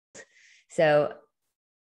So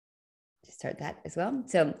to start that as well.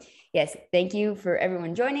 So yes, thank you for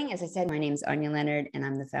everyone joining. As I said, my name is Anya Leonard, and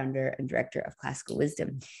I'm the founder and director of Classical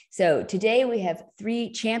Wisdom. So today we have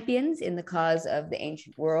 3 champions in the cause of the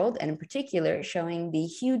ancient world, and in particular, showing the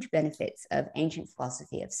huge benefits of ancient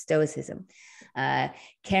philosophy of Stoicism.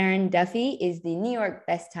 Karen Duffy is the New York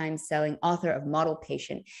Best Times selling author of Model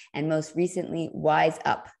Patient, and most recently, Wise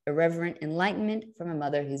Up, Irreverent Enlightenment from a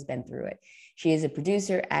Mother Who's Been Through It. She is a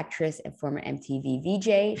producer, actress, and former MTV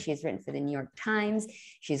VJ. She has written for the New York Times.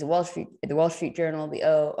 She's the Wall Street Journal, the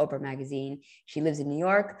O, Oprah Magazine. She lives in New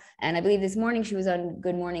York. And I believe this morning she was on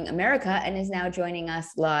Good Morning America and is now joining us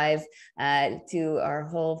live to our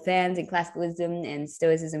whole fans and Classical Wisdom and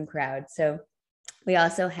Stoicism crowd. So we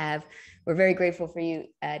also have, we're very grateful for you,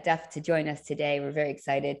 Duff, to join us today. We're very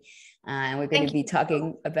excited. And we're going to be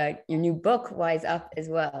talking about your new book, Wise Up, as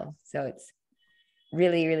well. So it's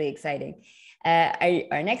really, really exciting.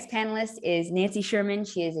 Our next panelist is Nancy Sherman.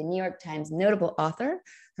 She is a New York Times notable author.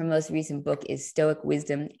 Her most recent book is Stoic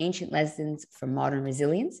Wisdom, Ancient Lessons for Modern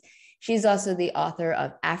Resilience. She's also the author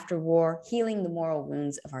of After War, Healing the Moral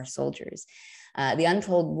Wounds of Our Soldiers. The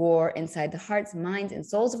Untold War Inside the Hearts, Minds, and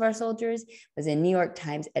Souls of Our Soldiers was a New York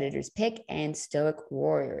Times editor's pick, and Stoic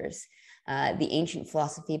Warriors, the Ancient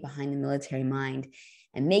Philosophy Behind the Military Mind,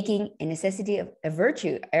 and Making a Necessity of a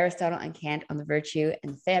Virtue, Aristotle and Kant on the Virtue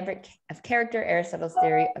and the Fabric of Character, Aristotle's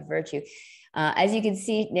Theory of Virtue. As you can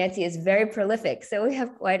see, Nancy is very prolific. So we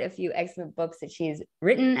have quite a few excellent books that she's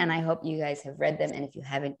written, and I hope you guys have read them. And if you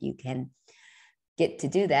haven't, you can get to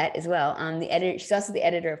do that as well. She's also the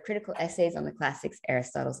editor of Critical Essays on the Classics,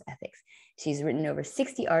 Aristotle's Ethics. She's written over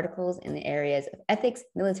 60 articles in the areas of ethics,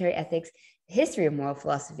 military ethics, the history of moral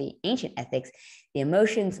philosophy, ancient ethics, the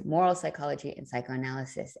emotions, moral psychology, and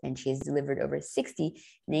psychoanalysis. And she has delivered over 60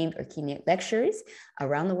 named or keynote lectures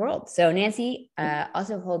around the world. So Nancy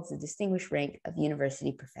also holds the distinguished rank of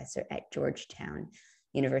university professor at Georgetown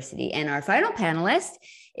University. And our final panelist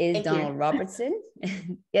is Donald Robertson.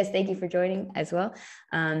 Yes, thank you for joining as well.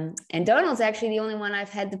 And Donald's actually the only one I've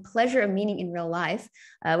had the pleasure of meeting in real life,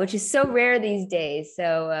 which is so rare these days.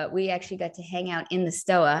 So we actually got to hang out in the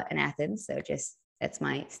Stoa in Athens. So that's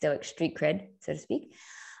my Stoic street cred, so to speak.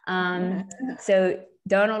 So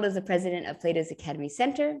Donald is the president of Plato's Academy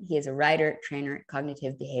Center. He is a writer, trainer,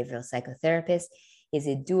 cognitive behavioral psychotherapist. He is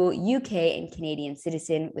a dual UK and Canadian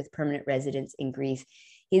citizen with permanent residence in Greece.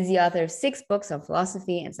 He is the author of 6 books on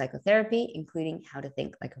philosophy and psychotherapy, including How to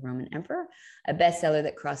Think Like a Roman Emperor, a bestseller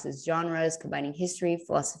that crosses genres, combining history,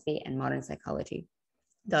 philosophy, and modern psychology.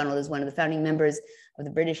 Donald is one of the founding members of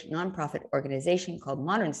the British nonprofit organization called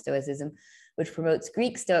Modern Stoicism, which promotes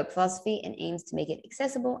Greek Stoic philosophy and aims to make it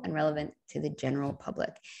accessible and relevant to the general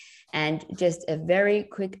public. And just a very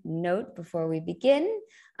quick note before we begin,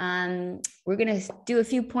 we're going to do a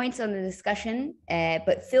few points on the discussion,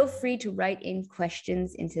 but feel free to write in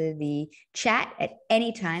questions into the chat at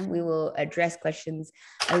any time. We will address questions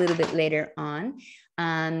a little bit later on.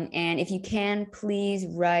 And if you can, please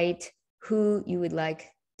write who you would like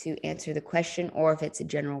to answer the question, or if it's a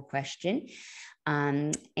general question.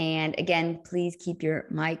 And again, please keep your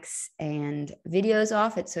mics and videos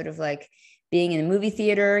off. It's sort of like being in a movie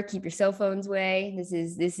theater. Keep your cell phones away.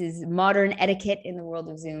 This is modern etiquette in the world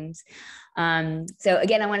of Zooms. So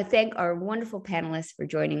again, I want to thank our wonderful panelists for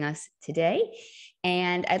joining us today.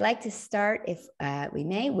 And I'd like to start, if we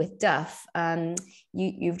may, with Duff.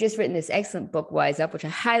 You've just written this excellent book, Wise Up, which I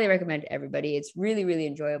highly recommend to everybody. It's really, really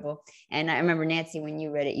enjoyable. And I remember, Nancy, when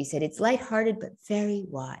you read it, you said it's lighthearted, but very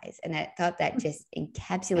wise. And I thought that just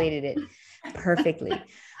encapsulated it perfectly.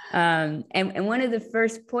 And one of the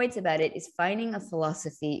first points about it is finding a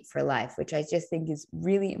philosophy for life, which I just think is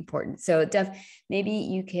really important. So Duff, maybe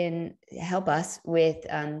you can help us with,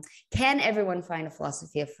 can everyone find a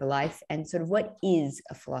philosophy for life, and sort of what is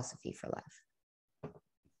a philosophy for life?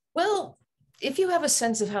 Well, if you have a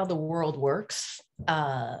sense of how the world works,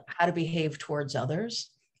 how to behave towards others,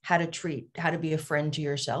 how to be a friend to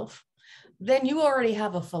yourself, then you already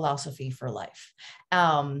have a philosophy for life.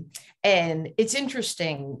 And it's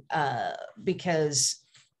interesting because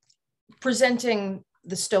presenting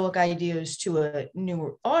the Stoic ideas to a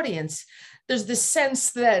newer audience, there's this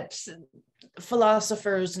sense that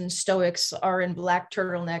philosophers and Stoics are in black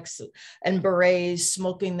turtlenecks and berets,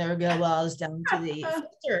 smoking their gawas down to the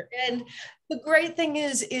filter. And the great thing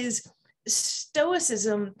is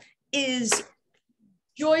Stoicism is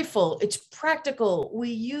joyful, it's practical. We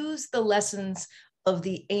use the lessons of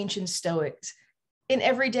the ancient Stoics in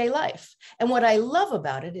everyday life. And what I love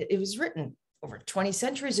about it, it was written over 20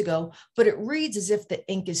 centuries ago, but it reads as if the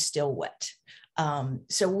ink is still wet.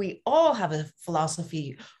 So we all have a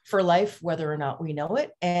philosophy for life, whether or not we know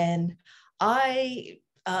it. And I,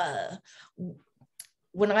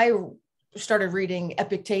 when I started reading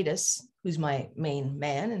Epictetus, who's my main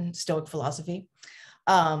man in Stoic philosophy,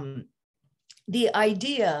 the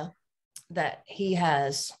idea that he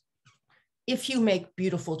has, if you make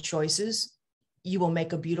beautiful choices, you will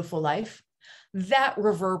make a beautiful life, that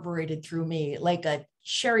reverberated through me like a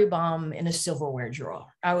cherry bomb in a silverware drawer.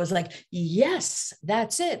 I was like, yes,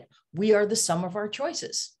 that's it. We are the sum of our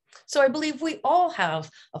choices. So I believe we all have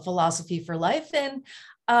a philosophy for life. And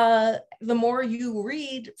the more you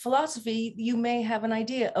read philosophy, you may have an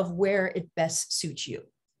idea of where it best suits you.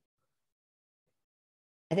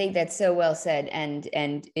 I think that's so well said, and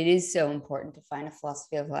it is so important to find a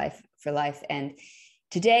philosophy of life for life. And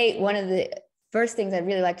today, one of the first things I'd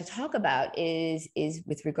really like to talk about is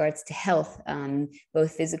with regards to health,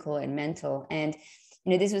 both physical and mental. And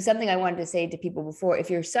this was something I wanted to say to people before. If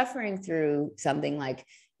you're suffering through something like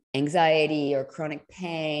anxiety or chronic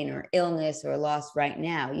pain or illness or loss right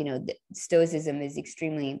now, Stoicism is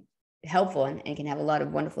extremely helpful and can have a lot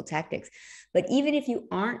of wonderful tactics. But even if you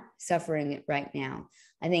aren't suffering it right now,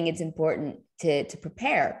 I think it's important to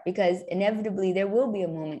prepare, because inevitably there will be a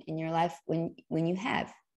moment in your life when you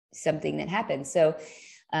have something that happens. So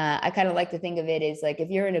I kind of like to think of it as like, if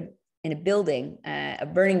you're in a building, a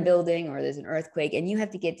burning building, or there's an earthquake and you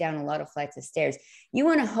have to get down a lot of flights of stairs, you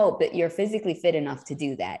want to hope that you're physically fit enough to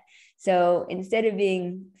do that. So instead of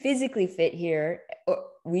being physically fit here,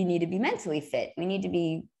 we need to be mentally fit. We need to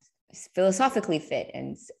be philosophically fit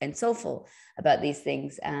and soulful about these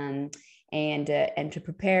things, and to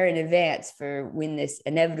prepare in advance for when this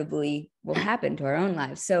inevitably will happen to our own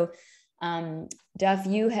lives. So Duff,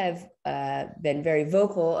 you have been very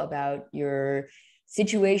vocal about your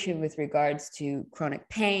situation with regards to chronic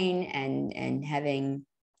pain and having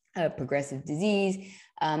a progressive disease.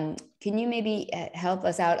 Can you maybe help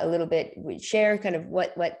us out a little bit, share kind of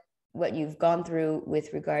what you've gone through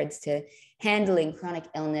with regards to handling chronic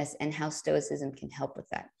illness and how Stoicism can help with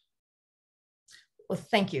that? Well,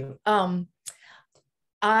 thank you.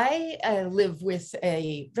 I live with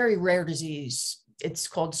a very rare disease. It's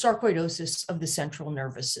called sarcoidosis of the central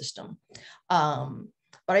nervous system.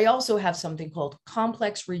 But I also have something called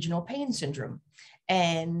complex regional pain syndrome.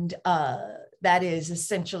 And that is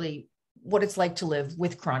essentially what it's like to live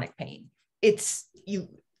with chronic pain.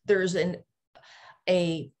 There's an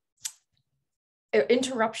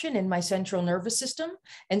interruption in my central nervous system.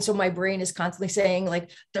 And so my brain is constantly saying,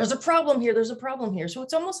 like, there's a problem here, there's a problem here. So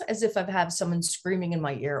it's almost as if I've had someone screaming in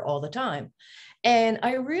my ear all the time. And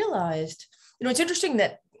I realized, it's interesting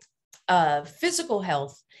that physical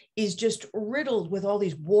health is just riddled with all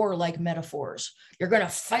these warlike metaphors. You're going to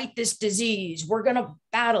fight this disease. We're going to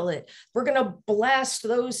battle it. We're going to blast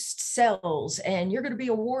those cells, and you're going to be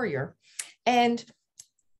a warrior. And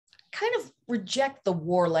kind of reject the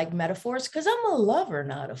warlike metaphors, because I'm a lover,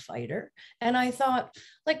 not a fighter. And I thought,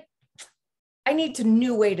 like, I need a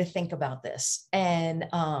new way to think about this. And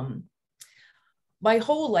my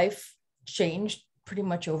whole life changed pretty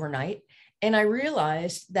much overnight. And I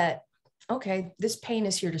realized that, okay, this pain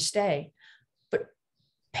is here to stay, but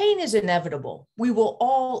pain is inevitable. We will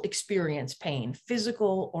all experience pain,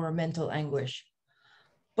 physical or mental anguish.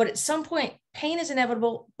 But at some point, pain is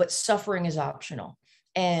inevitable, but suffering is optional.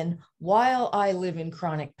 And while I live in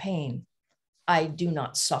chronic pain, I do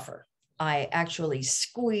not suffer. I actually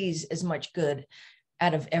squeeze as much good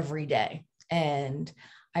out of every day. And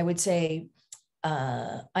I would say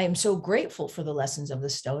I am so grateful for the lessons of the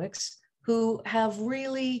Stoics, who have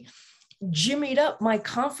really jimmied up my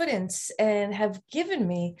confidence and have given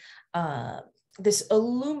me this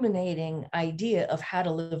illuminating idea of how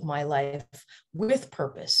to live my life with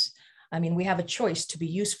purpose. I mean, we have a choice to be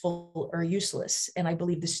useful or useless. And I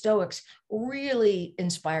believe the Stoics really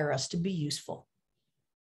inspire us to be useful.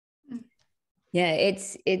 Yeah,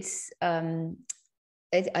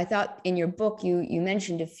 I thought in your book, you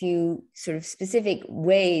mentioned a few sort of specific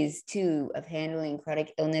ways too of handling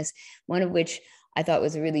chronic illness, one of which I thought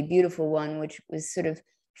was a really beautiful one, which was sort of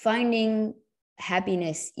finding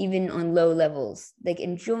happiness even on low levels, like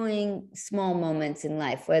enjoying small moments in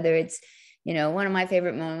life, whether it's, one of my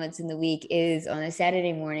favorite moments in the week is on a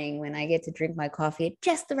Saturday morning when I get to drink my coffee at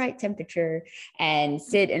just the right temperature and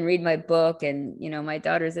sit and read my book. And, my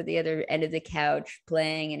daughter's at the other end of the couch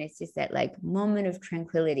playing. And it's just that like moment of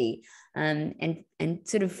tranquility, and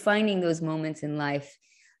sort of finding those moments in life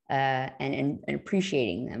and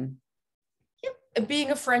appreciating them. Yep. Being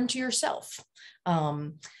a friend to yourself.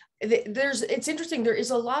 It's interesting. There is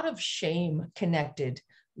a lot of shame connected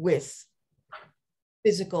with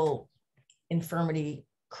physical infirmity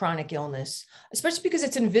chronic illness, especially because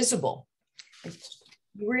it's invisible. It's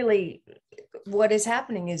really, what is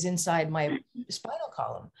happening is inside my spinal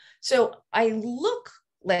column. So I look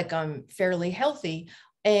like I'm fairly healthy,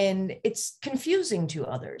 and it's confusing to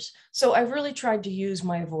others. So I've really tried to use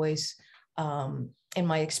my voice and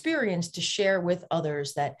my experience to share with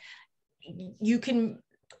others that you can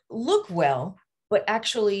look well, but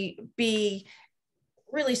actually be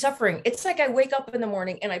really suffering. It's like I wake up in the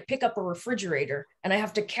morning and I pick up a refrigerator and I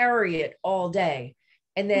have to carry it all day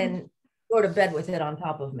and then go to bed with it on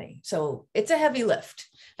top of me. So it's a heavy lift,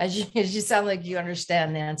 as you sound like you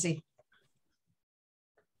understand, Nancy.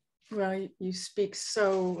 Well, you speak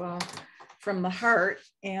so from the heart,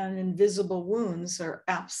 and invisible wounds are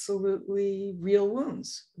absolutely real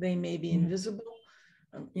wounds. They may be invisible.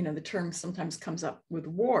 You know, the term sometimes comes up with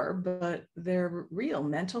war, but they're real.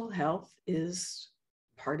 Mental health is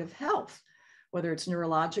part of health, whether it's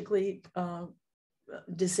neurologically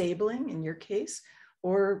disabling in your case,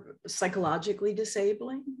 or psychologically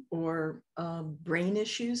disabling, or brain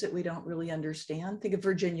issues that we don't really understand. Think of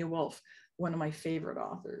Virginia Woolf, one of my favorite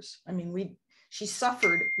authors. I mean, she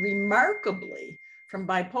suffered remarkably from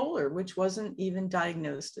bipolar, which wasn't even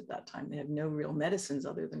diagnosed at that time. They had no real medicines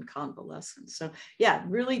other than convalescence. So yeah,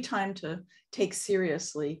 really time to take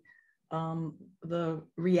seriously the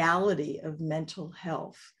reality of mental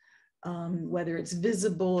health, whether it's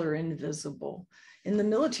visible or invisible. In the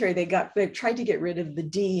military, they tried to get rid of the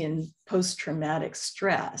D in post-traumatic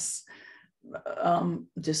stress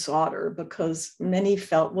disorder, because many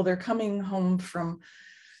felt, well, they're coming home from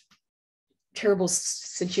terrible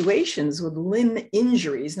situations with limb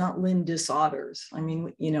injuries, not limb disorders. I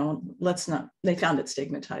mean, you know, they found it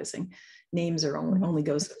stigmatizing. Names are only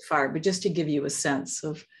go so far, but just to give you a sense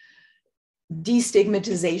of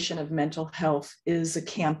destigmatization of mental health is a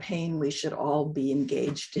campaign we should all be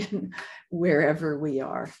engaged in wherever we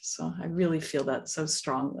are. So I really feel that so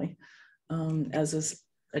strongly as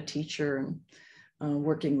a teacher and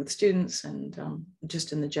working with students and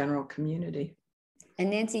just in the general community. And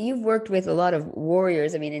Nancy, you've worked with a lot of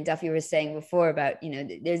warriors. I mean, and Duffy was saying before about, you know,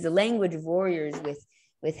 there's a language of warriors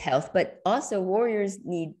with health, but also warriors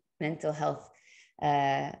need mental health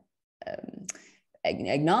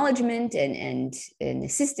acknowledgement and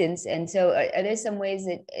assistance. And so are there some ways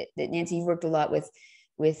that Nancy, you've worked a lot with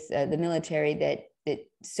the military that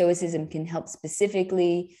Stoicism can help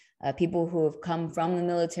specifically people who have come from the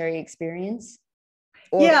military experience,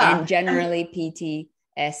 or and generally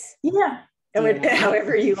PTSD? Yeah.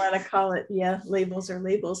 However you want to call it. Yeah, labels are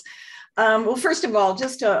labels. Well, first of all,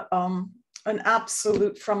 just an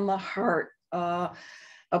absolute from the heart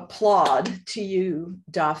applaud to you,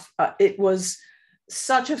 Duff. It was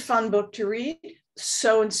such a fun book to read,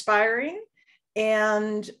 so inspiring,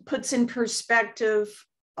 and puts in perspective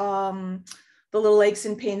the little aches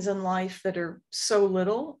and pains in life that are so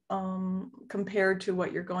little compared to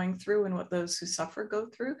what you're going through and what those who suffer go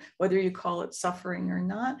through, whether you call it suffering or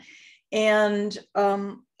not. And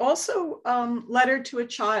also letter to a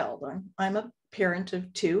child. I'm a parent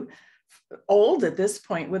of two, old at this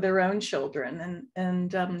point with their own children,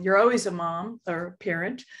 and you're always a mom or a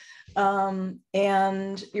parent,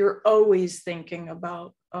 and you're always thinking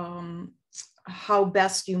about how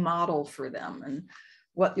best you model for them and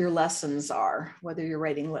what your lessons are, whether you're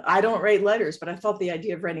writing. I don't write letters, but I thought the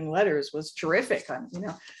idea of writing letters was terrific.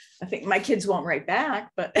 I think my kids won't write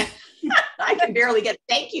back, but I can barely get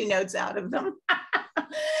thank you notes out of them.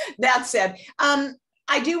 That said,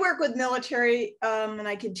 I do work with military, and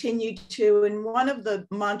I continue to. And one of the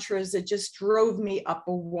mantras that just drove me up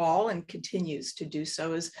a wall and continues to do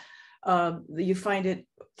so is you find it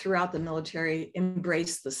throughout the military: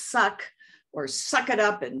 embrace the suck, or suck it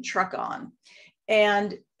up and truck on.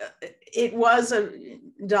 And it was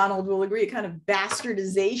Donald will agree, a kind of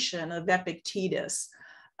bastardization of Epictetus.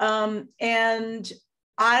 And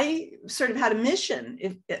I sort of had a mission,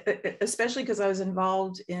 especially because I was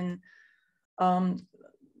involved in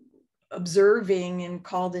observing and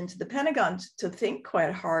called into the Pentagon to think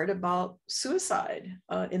quite hard about suicide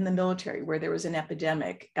in the military, where there was an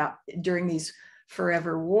epidemic during these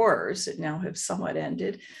forever wars that now have somewhat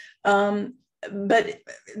ended. But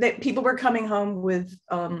that people were coming home with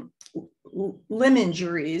limb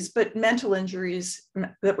injuries, but mental injuries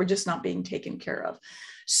that were just not being taken care of.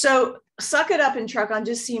 So suck it up and truck on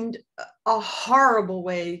just seemed a horrible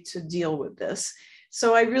way to deal with this.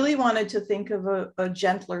 So I really wanted to think of a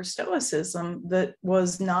gentler stoicism that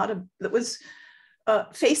was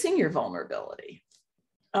facing your vulnerability,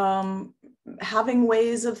 having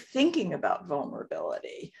ways of thinking about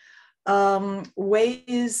vulnerability,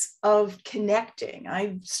 ways of connecting.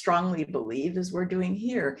 I strongly believe, as we're doing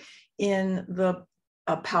here, in the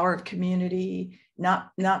a power of community,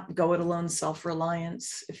 not go it alone,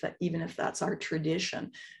 self-reliance, even if that's our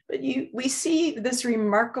tradition. But we see this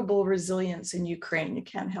remarkable resilience in Ukraine. You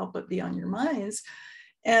can't help but be on your minds.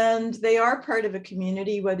 And they are part of a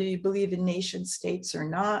community, whether you believe in nation states or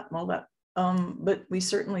not. Well, but we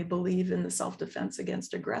certainly believe in the self-defense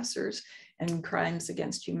against aggressors and crimes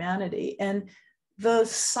against humanity. And the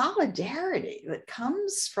solidarity that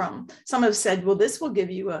comes from, some have said, well, this will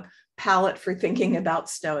give you a palette for thinking about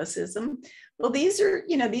Stoicism. Well, these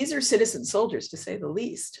are citizen soldiers, to say the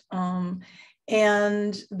least.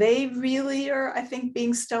 And they really are, I think,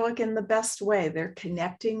 being Stoic in the best way. They're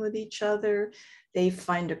connecting with each other. They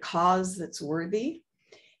find a cause that's worthy.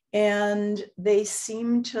 And they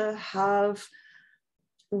seem to have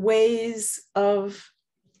ways of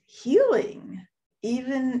healing.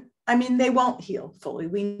 They won't heal fully.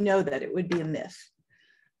 We know that it would be a myth.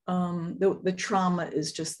 The trauma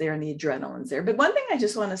is just there and the adrenaline's there. But one thing I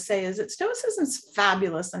just want to say is that Stoicism's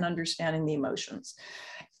fabulous in understanding the emotions.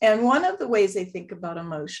 And one of the ways they think about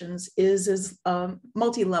emotions is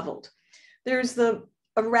multi-leveled. There's the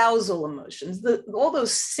arousal emotions, all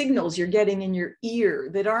those signals you're getting in your ear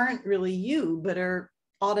that aren't really you, but are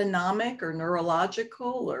autonomic or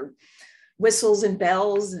neurological, or whistles and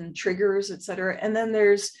bells and triggers, et cetera. And then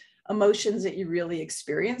there's emotions that you really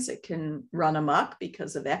experience. It can run amok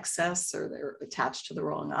because of excess, or they're attached to the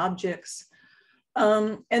wrong objects.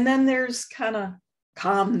 And then there's kind of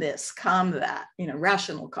calm this, calm that,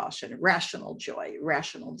 rational caution, rational joy,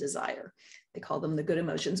 rational desire. They call them the good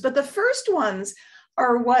emotions. But the first ones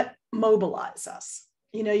are what mobilize us.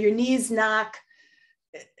 Your knees knock,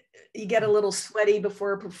 you get a little sweaty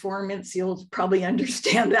before a performance. You'll probably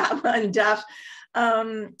understand that one, Duff.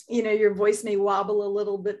 Your voice may wobble a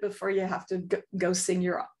little bit before you have to go sing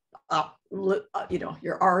your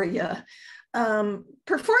aria.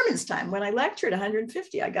 Performance time. When I lecture at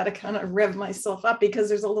 150, I got to kind of rev myself up because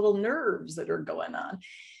there's a little nerves that are going on.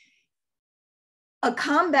 A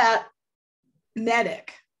combat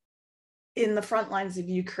medic in the front lines of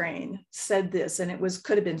Ukraine said this, and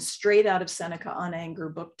could have been straight out of Seneca on Anger,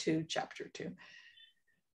 book 2, chapter 2.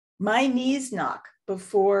 My knees knock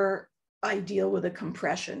before I deal with a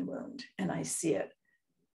compression wound and I see it.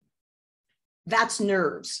 That's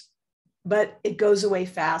nerves, but it goes away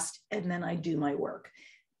fast and then I do my work.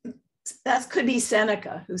 That could be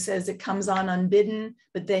Seneca, who says it comes on unbidden,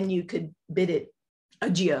 but then you could bid it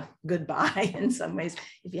adieu, goodbye in some ways,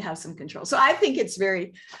 if you have some control. So I think it's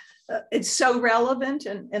it's so relevant,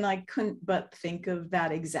 and I couldn't but think of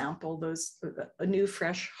that example, a new,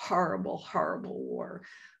 fresh, horrible, horrible war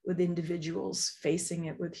with individuals facing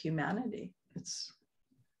it with humanity.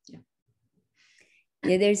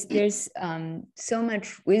 There's so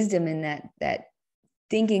much wisdom in that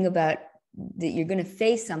thinking about that you're going to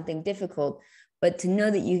face something difficult, but to know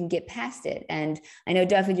that you can get past it. And I know,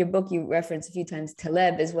 Duff, in your book, you reference a few times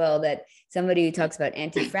Taleb as well, that somebody who talks about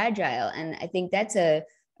anti-fragile. And I think that's a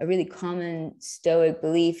really common Stoic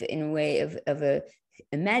belief, in a way of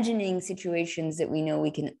imagining situations that we know we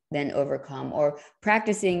can then overcome, or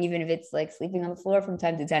practicing, even if it's like sleeping on the floor from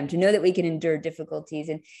time to time, to know that we can endure difficulties,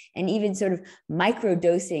 and even sort of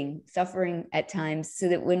microdosing suffering at times, so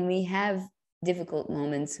that when we have difficult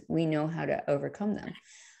moments, we know how to overcome them.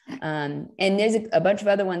 And there's a bunch of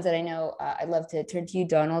other ones that I know. I'd love to turn to you,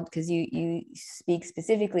 Donald, because you speak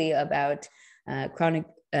specifically about chronic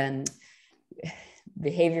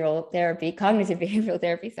cognitive behavioral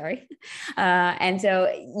therapy, sorry. And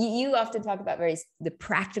so you often talk about the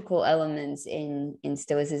practical elements in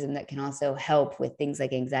Stoicism that can also help with things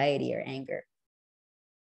like anxiety or anger.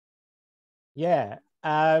 Yeah.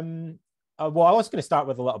 Well, I was going to start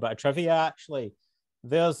with a little bit of trivia, actually.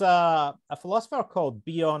 There's a philosopher called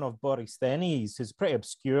Bion of Borysthenes, who's pretty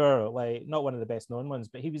obscure, like not one of the best known ones,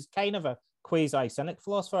 but he was kind of a quasi-cynic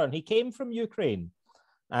philosopher, and he came from Ukraine.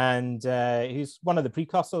 And he's one of the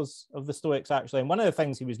precursors of the Stoics, actually. And one of the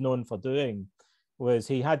things he was known for doing was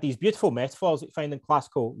he had these beautiful metaphors that you find in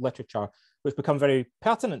classical literature, which become very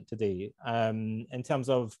pertinent today in terms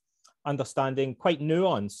of understanding quite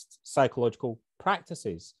nuanced psychological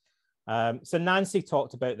practices. So Nancy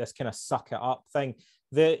talked about this kind of suck it up thing.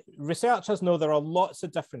 The researchers know there are lots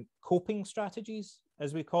of different coping strategies,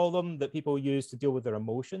 as we call them, that people use to deal with their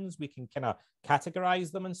emotions. We can kind of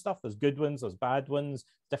categorize them and stuff. There's good ones, there's bad ones,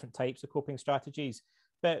 different types of coping strategies.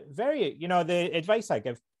 But the advice I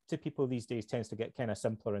give to people these days tends to get kind of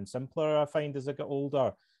simpler and simpler, I find, as I get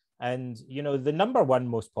older. And, the number one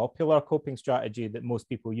most popular coping strategy that most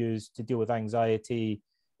people use to deal with anxiety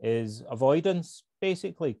is avoidance,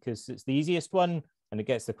 basically, because it's the easiest one and it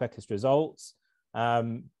gets the quickest results.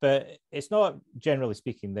 But it's not, generally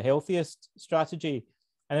speaking, the healthiest strategy.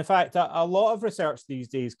 And in fact, a lot of research these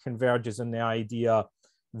days converges in the idea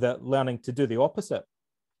that learning to do the opposite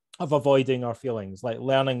of avoiding our feelings, like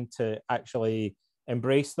learning to actually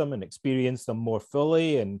embrace them and experience them more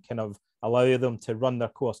fully and kind of allow them to run their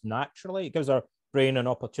course naturally. It gives our brain an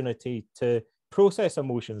opportunity to process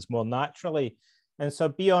emotions more naturally. And so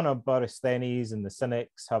Bion of Borysthenes and the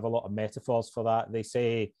Cynics have a lot of metaphors for that. They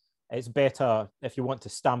say it's better, if you want to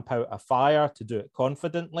stamp out a fire, to do it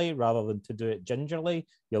confidently rather than to do it gingerly.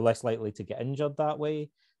 You're less likely to get injured that way.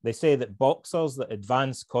 They say that boxers that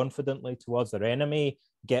advance confidently towards their enemy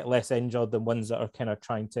get less injured than ones that are kind of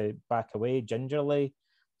trying to back away gingerly.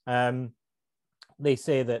 They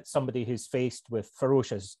say that somebody who's faced with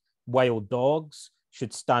ferocious wild dogs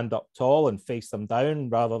should stand up tall and face them down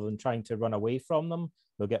rather than trying to run away from them.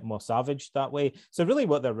 They'll get more savage that way. So really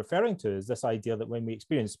what they're referring to is this idea that when we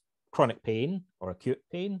experience chronic pain or acute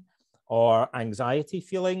pain or anxiety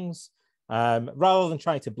feelings, rather than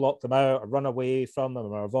trying to block them out or run away from them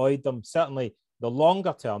or avoid them, certainly the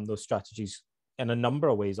longer term, those strategies in a number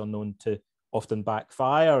of ways are known to often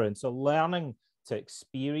backfire. And so learning to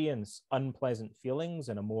experience unpleasant feelings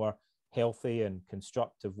in a more healthy and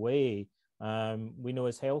constructive way, we know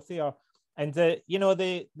is healthier. And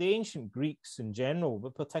the ancient Greeks in general,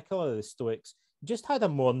 but particularly the Stoics, just had a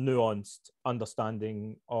more nuanced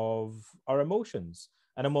understanding of our emotions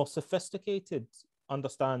and a more sophisticated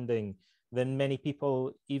understanding than many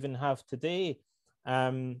people even have today.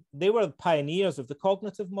 They were pioneers of the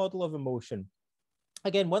cognitive model of emotion.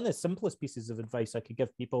 Again, one of the simplest pieces of advice I could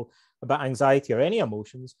give people about anxiety or any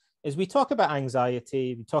emotions is we talk about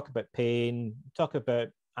anxiety, we talk about pain, we talk about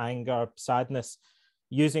anger, sadness,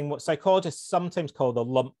 using what psychologists sometimes call the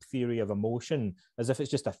lump theory of emotion, as if it's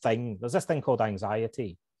just a thing. There's this thing called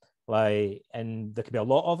anxiety, and there could be a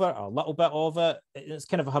lot of it, or a little bit of it. It's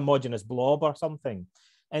kind of a homogeneous blob or something.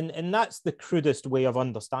 And that's the crudest way of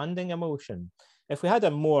understanding emotion. If we had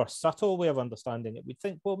a more subtle way of understanding it, we'd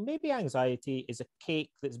think, well, maybe anxiety is a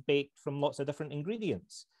cake that's baked from lots of different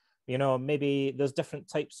ingredients. Maybe there's different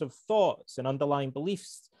types of thoughts and underlying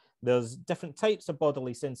beliefs. There's different types of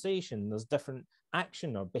bodily sensation. There's different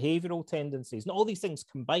action or behavioral tendencies. And all these things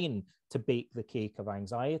combine to bake the cake of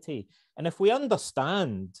anxiety. And if we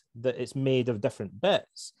understand that it's made of different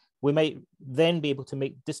bits, we might then be able to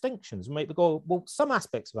make distinctions. We might go, well, some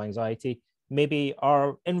aspects of anxiety maybe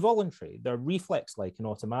are involuntary, they're reflex-like and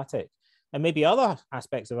automatic. And maybe other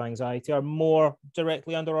aspects of anxiety are more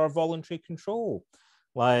directly under our voluntary control.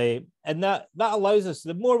 And that allows us,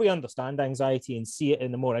 the more we understand anxiety and see it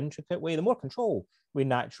in a more intricate way, the more control we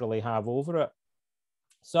naturally have over it.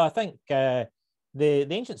 So I think the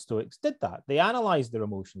ancient Stoics did that. They analyzed their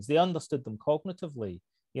emotions, they understood them cognitively.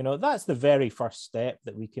 That's the very first step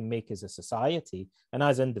that we can make as a society and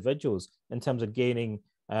as individuals in terms of gaining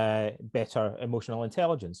better emotional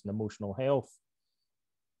intelligence and emotional health.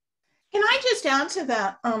 Can I just add to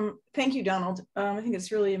that? Thank you, Donald. I think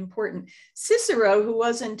it's really important. Cicero, who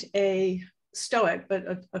wasn't a Stoic, but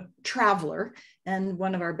a traveler and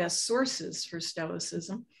one of our best sources for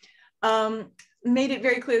Stoicism, made it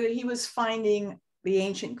very clear that he was finding the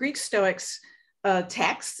ancient Greek Stoics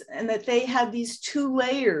texts and that they had these two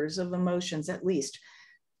layers of emotions, at least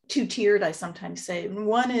two-tiered, I sometimes say. And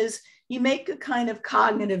one is you make a kind of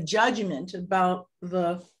cognitive judgment about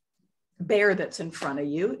the bear that's in front of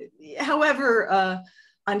you, however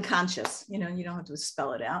unconscious, you don't have to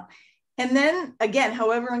spell it out. And then again,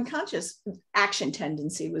 however unconscious, action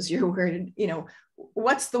tendency was your word,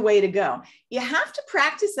 what's the way to go? You have to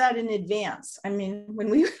practice that in advance. I mean,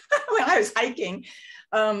 when I was hiking,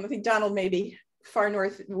 I think Donald may be far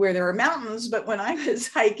north where there are mountains, but when I was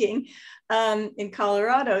hiking in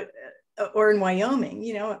Colorado or in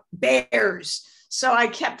Wyoming, bears. So I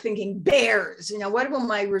kept thinking bears, what will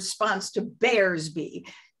my response to bears be?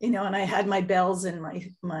 And I had my bells and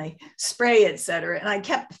my spray, et cetera. And I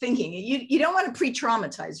kept thinking, you don't want to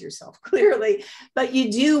pre-traumatize yourself, clearly, but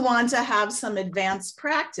you do want to have some advanced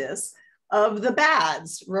practice of the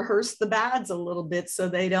bads, rehearse the bads a little bit so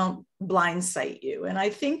they don't blindsight you. And I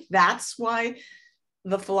think that's why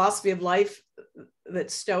the philosophy of life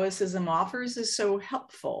that Stoicism offers is so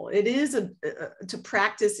helpful. It is to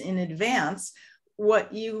practice in advance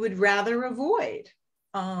what you would rather avoid.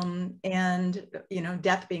 And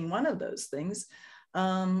death being one of those things.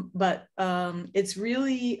 But it's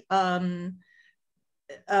really, don't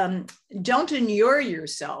inure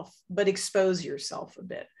yourself, but expose yourself a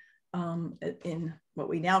bit in what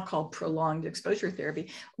we now call prolonged exposure therapy.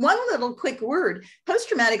 One little quick word,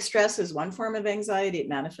 post-traumatic stress is one form of anxiety. It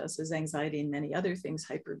manifests as anxiety and many other things,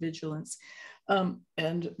 hypervigilance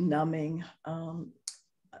and numbing.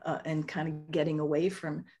 and kind of getting away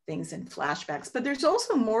from things in flashbacks. But there's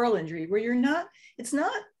also moral injury where it's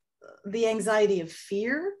not the anxiety of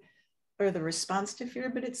fear or the response to fear,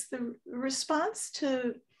 but it's the response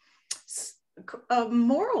to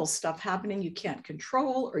moral stuff happening you can't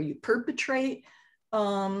control or you perpetrate.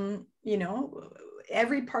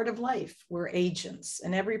 Every part of life we're agents,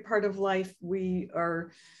 and every part of life we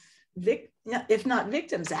are if not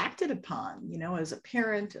victims, acted upon, as a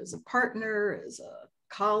parent, as a partner, as a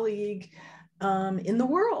colleague, in the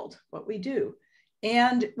world, what we do.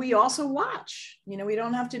 And we also watch, we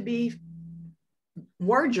don't have to be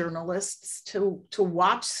war journalists to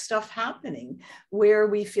watch stuff happening where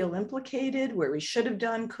we feel implicated, where we should have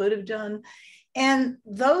done, could have done. And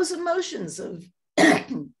those emotions of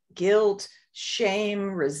guilt,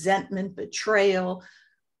 shame, resentment, betrayal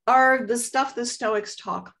are the stuff the Stoics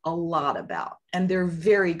talk a lot about. And they're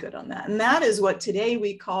very good on that. And that is what today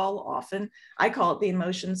we call I call it the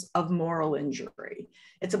emotions of moral injury.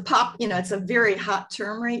 It's it's a very hot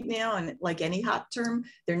term right now. And like any hot term,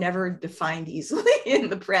 they're never defined easily in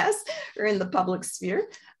the press or in the public sphere.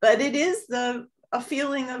 But it is a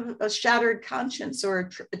feeling of a shattered conscience or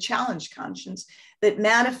a challenged conscience that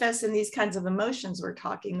manifests in these kinds of emotions we're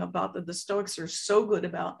talking about, that the Stoics are so good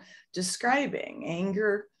about describing.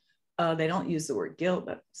 Anger, they don't use the word guilt,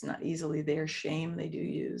 but it's not easily there. Shame, they do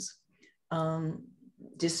use.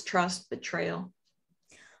 Distrust, betrayal.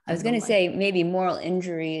 I was going to say maybe moral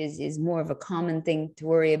injury is more of a common thing to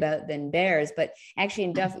worry about than bears, but actually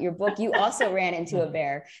in Duff, your book, you also ran into a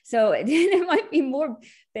bear. So it might be more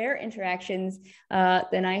bear interactions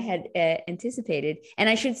than I had anticipated. And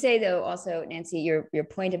I should say though, also, Nancy, your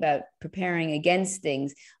point about preparing against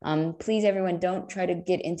things, please everyone don't try to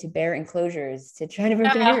get into bear enclosures to try to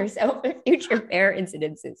prepare yourself for future bear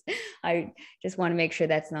incidences. I just want to make sure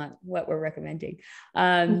that's not what we're recommending.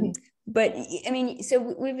 But I mean, so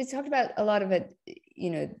we've talked about a lot of it,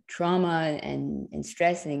 trauma and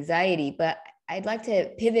stress and anxiety, but I'd like to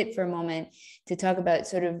pivot for a moment to talk about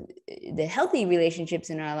sort of the healthy relationships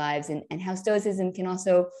in our lives and how Stoicism can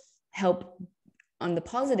also help on the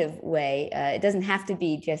positive way. It doesn't have to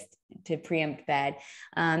be just to preempt bad.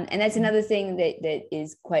 And that's another thing that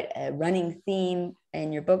is quite a running theme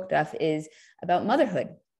in your book, Duff, is about motherhood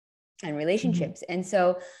and relationships. And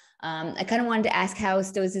so I kind of wanted to ask how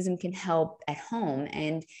Stoicism can help at home.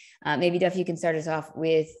 And maybe, Duff, you can start us off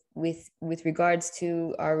with regards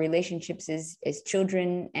to our relationships as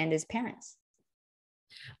children and as parents.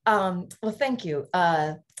 Well, thank you.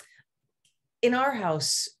 In our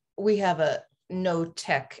house, we have a no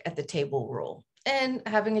tech at the table rule. And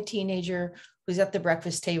having a teenager who's at the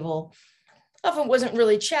breakfast table often wasn't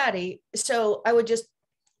really chatty. So I would just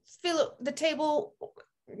fill the table,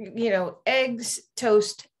 eggs,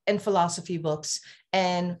 toast, and philosophy books,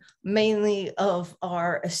 and mainly of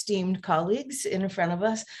our esteemed colleagues in front of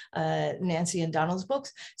us, Nancy and Donald's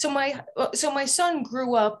books. So my son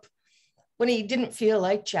grew up when he didn't feel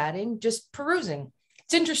like chatting, just perusing.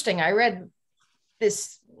 It's interesting. I read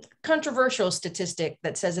this controversial statistic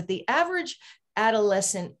that says that the average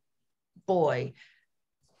adolescent boy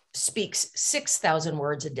speaks 6,000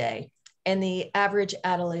 words a day, and the average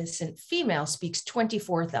adolescent female speaks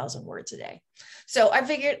 24,000 words a day. So I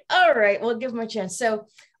figured, all right, we'll give him a chance. So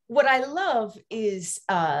what I love is,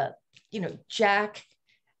 Jack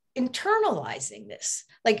internalizing this,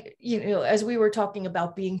 as we were talking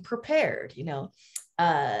about being prepared,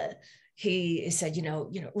 he said,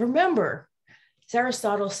 remember, as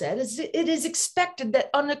Aristotle said, it is expected that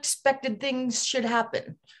unexpected things should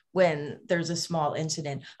happen when there's a small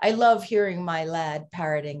incident. I love hearing my lad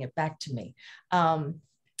parroting it back to me.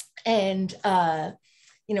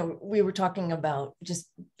 We were talking about just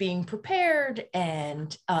being prepared,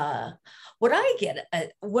 and what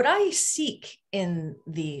I seek in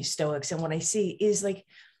the Stoics and what I see is like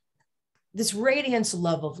this radiance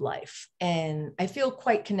love of life. And I feel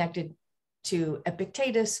quite connected to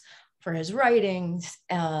Epictetus for his writings,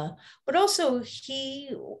 but also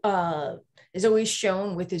he is always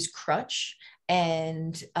shown with his crutch,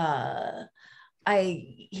 and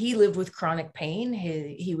he lived with chronic pain.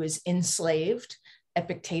 He was enslaved.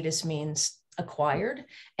 Epictetus means acquired,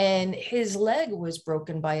 and his leg was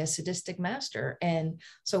broken by a sadistic master. And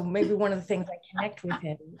so maybe one of the things I connect with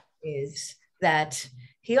him is that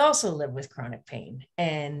he also lived with chronic pain,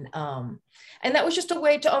 and that was just a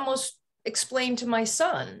way to almost explain to my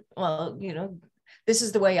son, well, this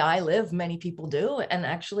is the way I live. Many people do, and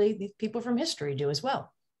actually the people from history do as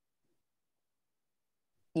well.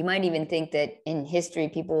 You might even think that in history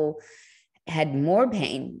people had more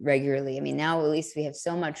pain regularly. I mean, now at least we have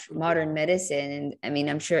so much modern medicine, and I mean,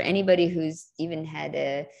 I'm sure anybody who's even had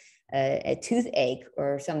a a toothache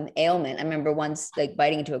or some ailment. I remember once like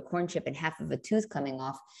biting into a corn chip and half of a tooth coming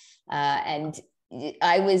off. And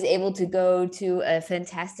I was able to go to a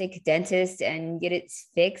fantastic dentist and get it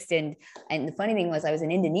fixed. And the funny thing was I was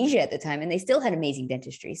in Indonesia at the time and they still had amazing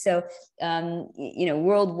dentistry. So, you know,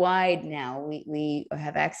 worldwide now we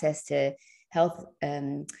have access to health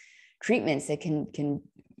treatments that can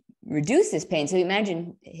reduce this pain. So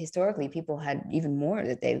imagine historically people had even more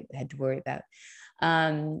that they had to worry about.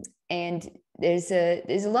 And there's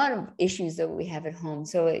a lot of issues that we have at home.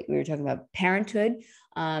 So we were talking about parenthood.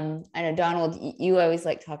 I know, Donald, you always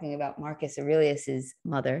like talking about Marcus Aurelius's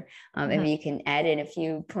mother. Maybe you can add in a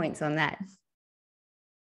few points on that.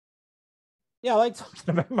 Yeah, I like talking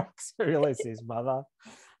about Marcus Aurelius's mother.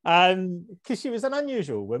 Because she was an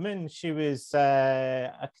unusual woman. She was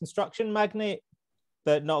a construction magnate,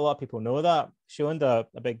 that not a lot of people know that. She owned a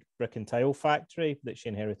big brick and tile factory that she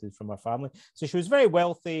inherited from her family. So she was a very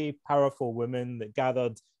wealthy, powerful woman that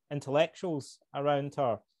gathered intellectuals around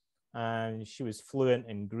her. And she was fluent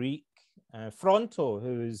in Greek. Fronto,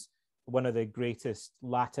 who is one of the greatest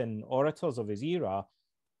Latin orators of his era,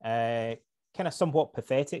 kind of somewhat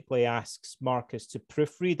pathetically asks Marcus to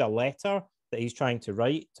proofread a letter that he's trying to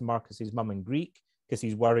write to Marcus's mum in Greek because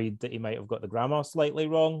he's worried that he might have got the grammar slightly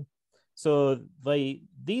wrong. So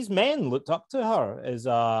these men looked up to her as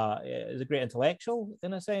a great intellectual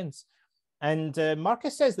in a sense. And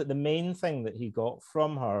Marcus says that the main thing that he got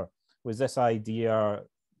from her was this idea,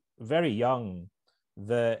 very young,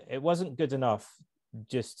 that it wasn't good enough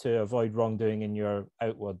just to avoid wrongdoing in your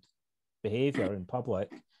outward behavior in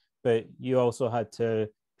public, but you also had to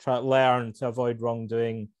learn to avoid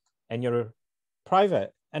wrongdoing in your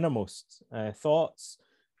private, innermost thoughts.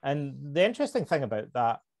 And the interesting thing about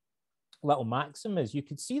that little maxim is you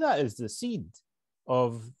could see that as the seed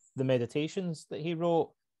of the meditations that he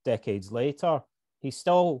wrote decades later. He's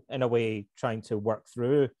still, in a way, trying to work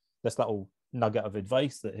through this little nugget of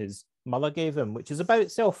advice that his mother gave him, which is about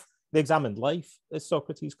the examined life, as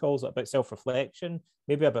Socrates calls it, about self-reflection,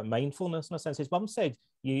 maybe about mindfulness in a sense. His mum said,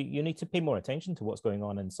 you need to pay more attention to what's going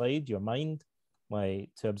on inside your mind,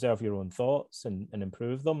 like to observe your own thoughts and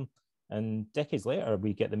improve them. And decades later,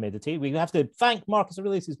 we get the meditation. We have to thank Marcus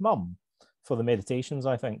Aurelius' mum for the meditations,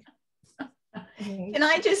 I think. Can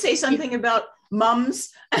I just say something about mums?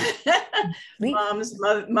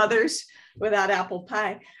 Mothers without apple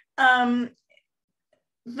pie.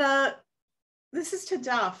 This is to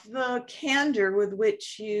Duff, the candor with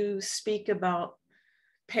which you speak about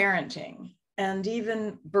parenting and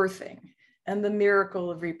even birthing and the miracle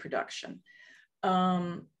of reproduction,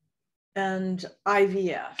 and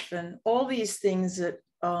IVF and all these things that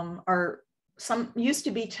are some used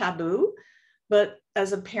to be taboo, but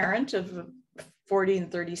as a parent of a 40 and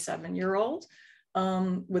 37-year-old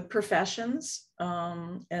with professions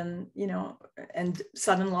and, you know, and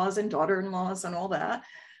son-in-laws and daughter-in-laws and all that,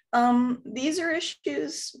 these are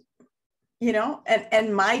issues, you know,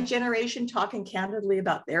 and my generation talking candidly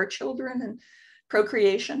about their children and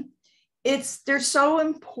procreation. They're so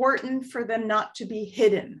important for them not to be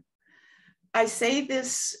hidden. I say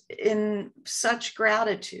this in such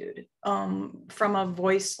gratitude from a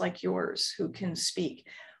voice like yours who can speak.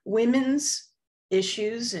 Women's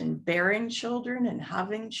issues in bearing children and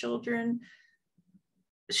having children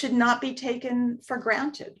should not be taken for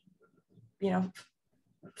granted. You know,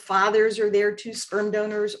 fathers are there too, sperm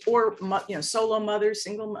donors, or, you know, solo mothers,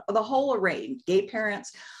 single, the whole array, gay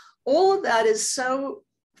parents. All of that is so,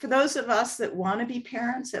 for those of us that want to be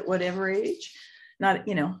parents at whatever age, not,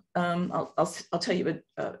 you know, I'll tell you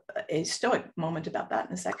a Stoic moment about that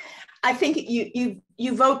in a sec. I think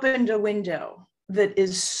you've opened a window that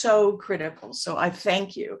is so critical. So I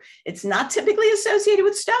thank you. It's not typically associated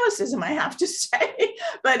with Stoicism, I have to say,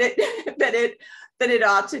 but it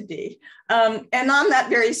ought to be. And on that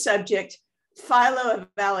very subject, Philo of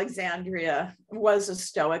Alexandria was a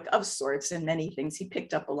Stoic of sorts in many things. He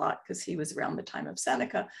picked up a lot because he was around the time of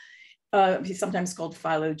Seneca. He's sometimes called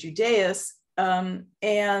Philo Judaeus.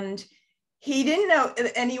 And he didn't know,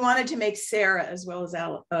 and he wanted to make Sarah as well as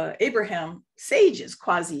Abraham sages,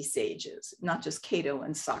 quasi-sages, not just Cato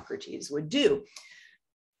and Socrates would do.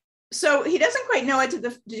 So he doesn't quite know what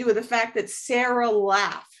to do with the fact that Sarah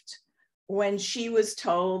laughed when she was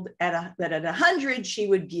told that at 100 she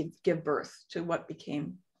would give birth to what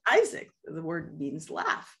became Isaac. The word means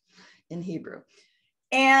laugh in Hebrew.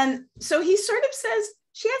 And so he sort of says,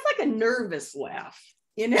 she has like a nervous laugh.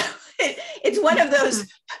 You know, it's one of those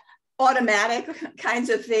automatic kinds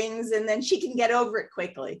of things, and then she can get over it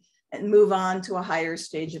quickly and move on to a higher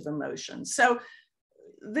stage of emotion. So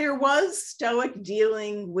there was Stoic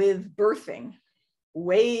dealing with birthing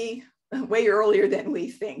way way earlier than we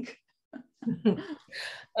think.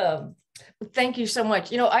 Thank you so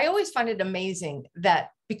much. I always find it amazing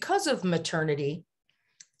that because of maternity,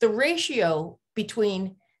 the ratio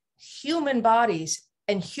between human bodies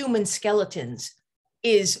and human skeletons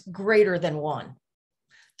is greater than 1.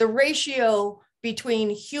 The ratio between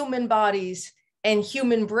human bodies and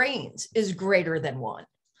human brains is greater than 1.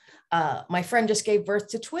 My friend just gave birth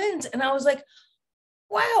to twins, and I was like,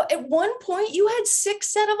 wow, at one point you had 6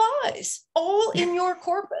 set of eyes, all in your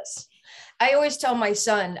corpus. I always tell my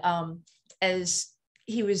son, as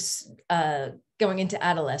he was going into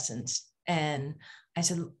adolescence, and I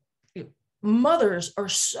said, mothers are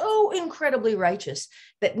so incredibly righteous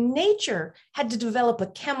that nature had to develop a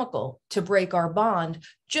chemical to break our bond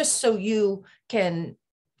just so you can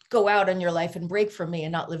go out in your life and break from me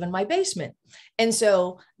and not live in my basement. And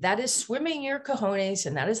so that is swimming your cojones,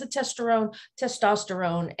 and that is the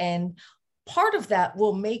testosterone. And part of that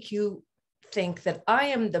will make you think that I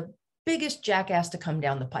am the biggest jackass to come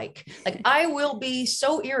down the pike. Like, I will be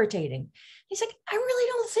so irritating. He's like, I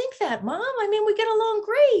really don't think that, Mom. I mean, we get along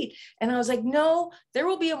great. And I was like, no, there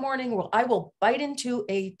will be a morning where I will bite into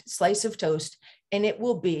a slice of toast and it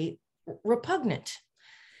will be repugnant.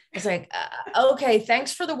 It's like, okay,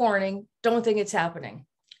 thanks for the warning. Don't think it's happening.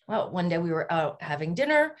 Well, one day we were out having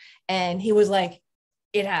dinner and he was like,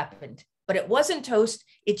 it happened, but it wasn't toast.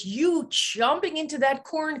 It's you chomping into that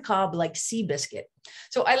corn cob like Seabiscuit.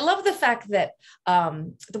 So I love the fact that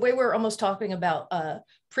the way we're almost talking about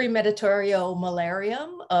premeditatorio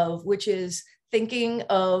malarium, of which is thinking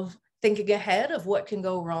ahead of what can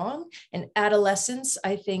go wrong. And adolescence,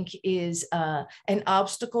 I think, is an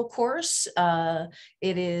obstacle course.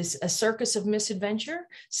 It is a circus of misadventure.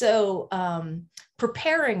 So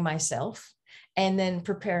preparing myself and then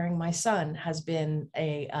preparing my son has been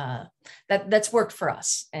that's worked for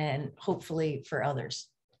us and hopefully for others.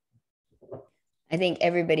 I think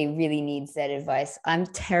everybody really needs that advice. I'm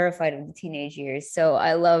terrified of the teenage years, so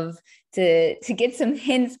I love to get some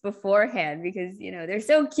hints beforehand, because they're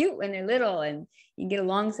so cute when they're little and you can get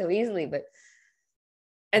along so easily.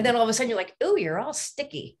 And then all of a sudden you're like, "Oh, you're all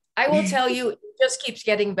sticky." I will tell you, it just keeps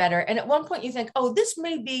getting better. And at one point you think, "Oh, this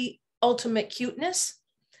may be ultimate cuteness,"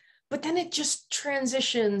 but then it just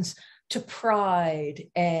transitions to pride,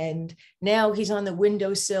 and now he's on the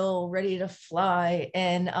windowsill ready to fly,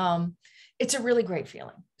 and it's a really great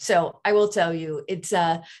feeling. So I will tell you, it's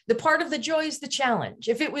the part of the joy is the challenge.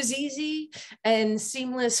 If it was easy and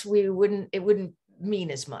seamless, it wouldn't mean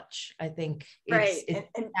as much. I think it's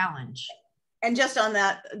a challenge. And just on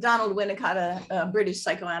that, Donald Winnicott, a British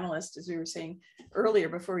psychoanalyst, as we were saying earlier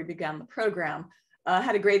before we began the program,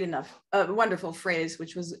 had a wonderful phrase,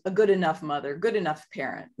 which was a good enough mother, good enough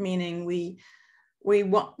parent, meaning we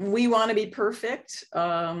want to be perfect.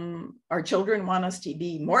 Our children want us to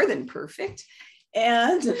be more than perfect.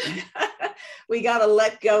 And we got to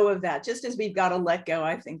let go of that. Just as we've got to let go,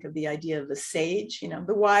 I think, of the idea of the sage,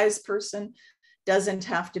 the wise person doesn't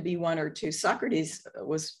have to be one or two. Socrates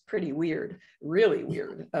was pretty weird, really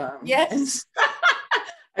weird. Yes.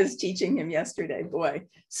 I was teaching him yesterday, boy.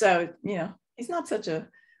 So, he's not such a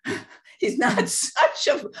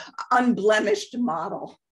unblemished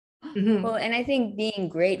model. Mm-hmm. Well, and I think being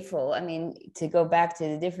grateful, I mean, to go back to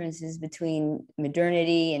the differences between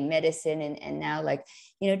modernity and medicine and now, like,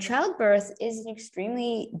 childbirth is an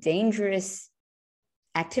extremely dangerous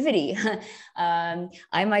activity.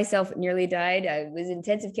 I myself nearly died. I was in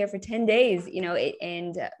intensive care for 10 days,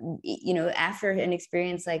 after an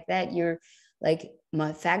experience like that, you're like,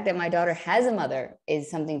 the fact that my daughter has a mother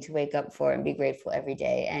is something to wake up for and be grateful every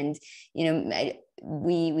day. And,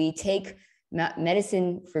 we take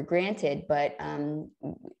medicine for granted, but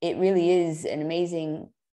it really is an amazing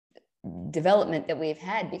development that we've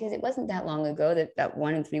had, because it wasn't that long ago that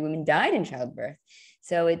 1 in 3 women died in childbirth.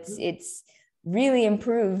 So it's really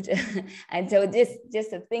improved. And so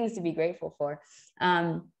just the things to be grateful for.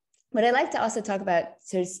 But I'd like to also talk about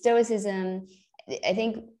sort of Stoicism. I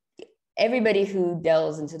think everybody who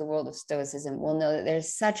delves into the world of Stoicism will know that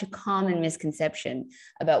there's such a common misconception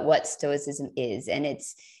about what Stoicism is. And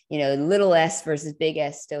it's, little s versus big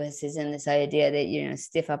S Stoicism, this idea that,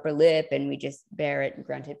 stiff upper lip and we just bear it and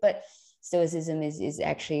grunt it. But Stoicism is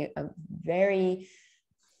actually a very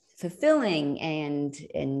fulfilling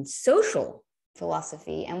and social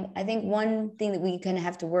philosophy. And I think one thing that we kind of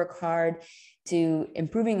have to work hard to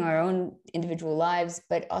improving our own individual lives,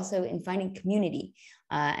 but also in finding community.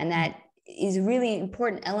 And that is a really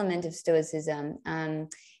important element of Stoicism. And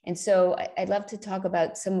so I'd love to talk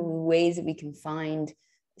about some of the ways that we can find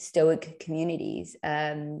Stoic communities.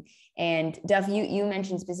 And Duff, you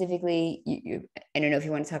mentioned specifically, I don't know if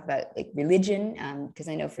you want to talk about like religion, because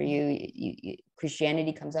I know for you,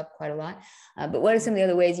 Christianity comes up quite a lot. But what are some of the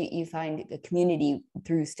other ways you find a community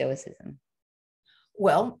through Stoicism?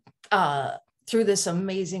 Well, through this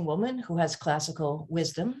amazing woman who has classical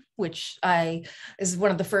wisdom, which is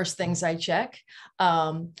one of the first things I check.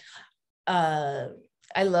 I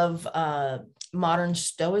love modern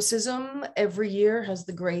Stoicism. Every year has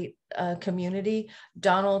the great community.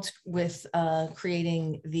 Donald with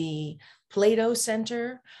creating the Plato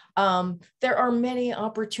Center. There are many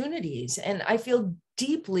opportunities, and I feel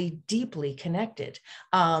deeply, deeply connected.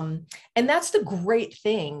 And that's the great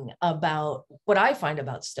thing about what I find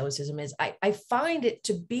about Stoicism is I find it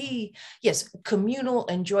to be, yes, communal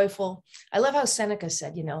and joyful. I love how Seneca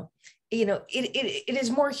said, it is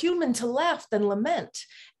more human to laugh than lament.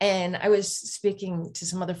 And I was speaking to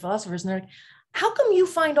some other philosophers, and they're like, how come you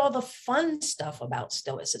find all the fun stuff about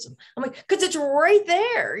Stoicism? I'm like, because it's right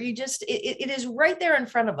there. It is right there in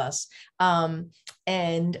front of us.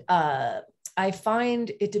 I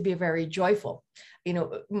find it to be very joyful.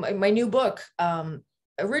 My new book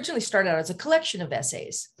originally started out as a collection of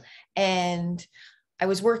essays, and I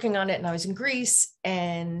was working on it, and I was in Greece,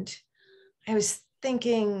 and I was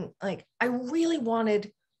thinking, like, I really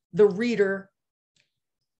wanted the reader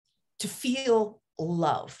to feel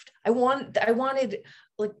loved. I wanted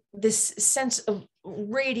like this sense of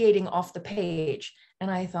radiating off the page.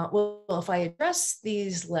 And I thought, well, if I address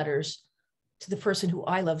these letters to the person who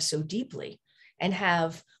I love so deeply and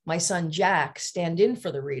have my son Jack stand in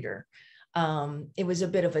for the reader, it was a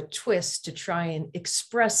bit of a twist to try and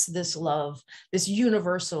express this love, this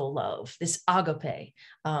universal love, this agape,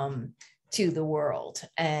 to the world.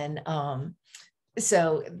 And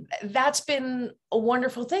so that's been a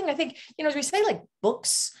wonderful thing. I think, as we say, like,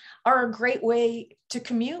 books are a great way to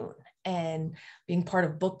commune, and being part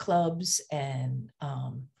of book clubs, and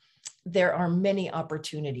there are many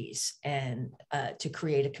opportunities and to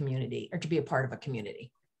create a community or to be a part of a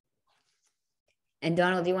community. And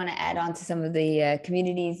Donald, do you want to add on to some of the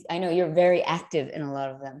communities? I know you're very active in a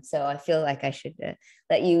lot of them, so I feel like I should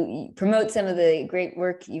let you promote some of the great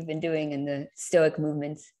work you've been doing in the Stoic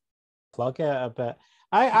movements. Plug it a bit.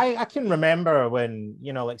 I can remember when,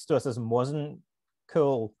 like, Stoicism wasn't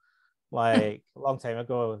cool, like a long time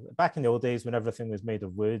ago, back in the old days when everything was made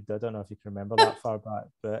of wood. I don't know if you can remember that far back,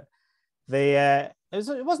 but it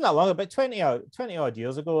wasn't that long, about 20 odd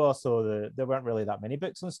years ago or so, there weren't really that many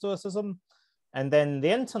books on Stoicism. And then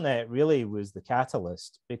the internet really was the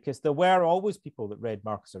catalyst, because there were always people that read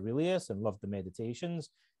Marcus Aurelius and loved the Meditations,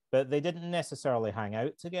 but they didn't necessarily hang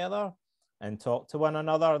out together and talk to one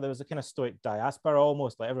another. There was a kind of Stoic diaspora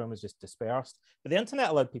almost, like everyone was just dispersed. But the internet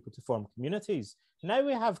allowed people to form communities. Now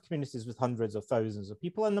we have communities with hundreds of thousands of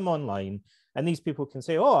people in them online, and these people can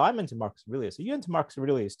say, oh, I'm into Marcus Aurelius. Are you into Marcus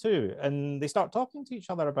Aurelius too? And they start talking to each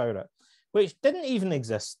other about it, which didn't even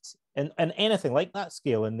exist in anything like that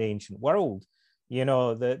scale in the ancient world.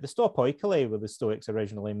 The Stoicoikale, where the Stoics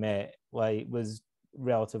originally met, like, was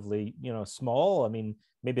relatively, small. I mean,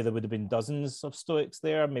 maybe there would have been dozens of Stoics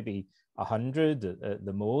there, maybe 100 at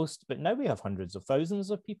the most. But now we have hundreds of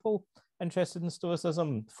thousands of people interested in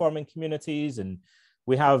Stoicism, forming communities. And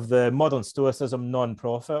we have the Modern Stoicism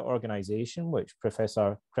non-profit organization, which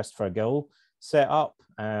Professor Christopher Gill set up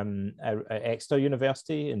at Exeter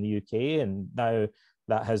University in the UK. And now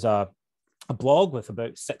that has a blog with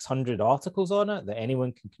about 600 articles on it that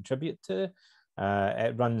anyone can contribute to.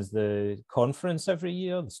 It runs the conference every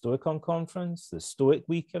year, the Stoicon conference, the Stoic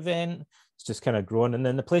Week event. It's just kind of grown. And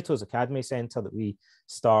then the Plato's Academy Centre that we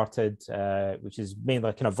started, which is mainly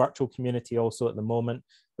a kind of virtual community also at the moment,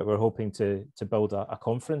 but we're hoping to build a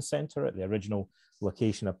conference centre at the original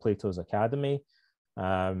location of Plato's Academy.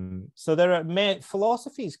 So there are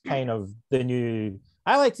philosophies, kind of the new.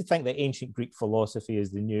 I like to think that ancient Greek philosophy is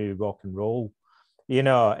the new rock and roll.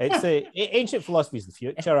 It's ancient philosophy is the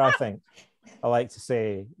future, I think. I like to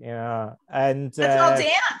say, and that's all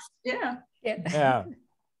dance. Yeah.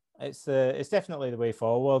 It's definitely the way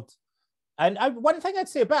forward. And one thing I'd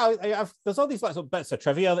say about there's all these little bits of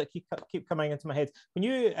trivia that keep coming into my head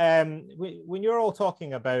when you're all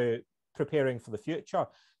talking about preparing for the future.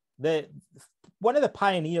 One of the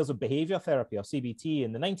pioneers of behavior therapy, or CBT,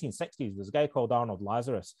 in the 1960s was a guy called Arnold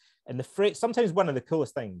Lazarus. And the phrase, sometimes one of the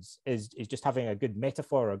coolest things is just having a good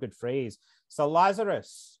metaphor or a good phrase. So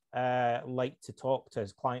Lazarus liked to talk to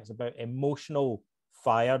his clients about emotional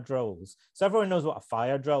fire drills. So everyone knows what a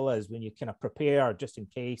fire drill is, when you kind of prepare just in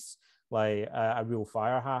case like a real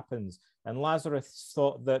fire happens. And Lazarus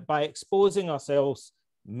thought that by exposing ourselves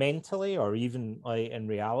mentally or even like in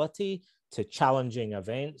reality to challenging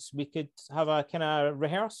events, we could have a kind of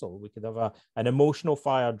rehearsal. We could have an emotional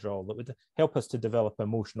fire drill that would help us to develop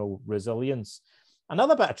emotional resilience.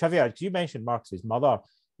 Another bit of trivia, because you mentioned Marcus's mother,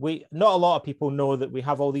 not a lot of people know that we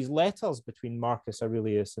have all these letters between Marcus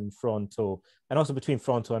Aurelius and Fronto, and also between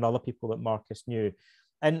Fronto and other people that Marcus knew.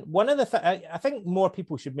 And one of the I think more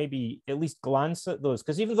people should maybe at least glance at those,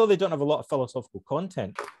 because even though they don't have a lot of philosophical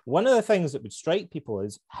content, one of the things that would strike people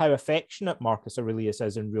is how affectionate Marcus Aurelius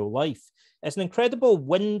is in real life. It's an incredible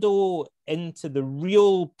window into the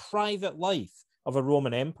real private life of a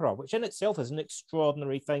Roman emperor, which in itself is an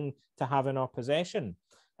extraordinary thing to have in our possession.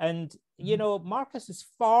 And, you know, Marcus is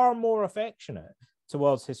far more affectionate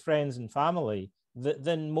towards his friends and family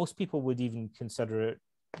than most people would even consider it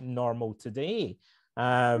normal today.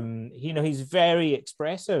 You know, he's very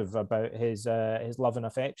expressive about his love and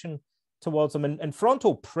affection towards them. And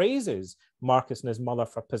Fronto praises Marcus and his mother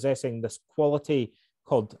for possessing this quality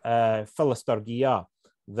called philostorgia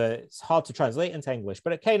that's hard to translate into English,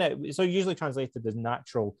 but it's usually translated as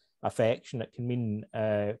natural affection. It can mean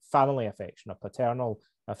family affection or paternal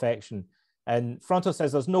affection. And Fronto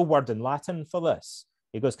says there's no word in Latin for this.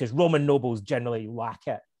 He goes, because Roman nobles generally lack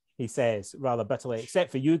it, he says, rather bitterly,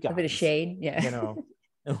 except for you guys. A bit of shade, yeah. You know,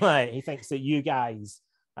 like, he thinks that you guys,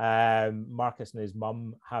 Marcus and his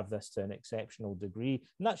mum, have this to an exceptional degree.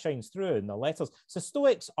 And that shines through in the letters. So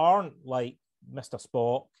Stoics aren't like Mr.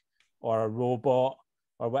 Spock or a robot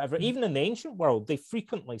or whatever. Even in the ancient world, they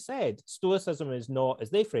frequently said Stoicism is not,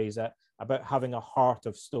 as they phrase it, about having a heart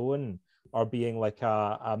of stone or being like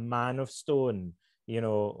a man of stone. You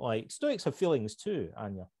know, like Stoics have feelings too,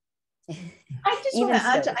 Anya. I just want to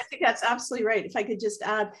add, I think that's absolutely right. If I could just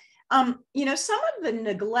add, you know, some of the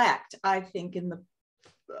neglect, I think, in the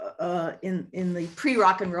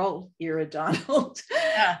pre-rock and roll era, Donald,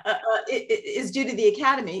 is due to the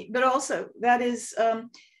academy, but also that is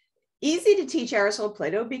easy to teach Aristotle,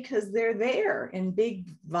 Plato, because they're there in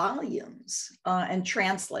big volumes and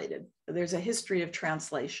translated. There's a history of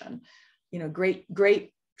translation, you know,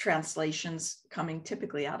 great translations coming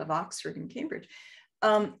typically out of Oxford and Cambridge.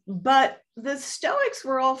 But the Stoics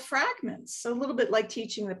were all fragments, so a little bit like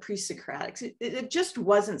teaching the pre-Socratics. It just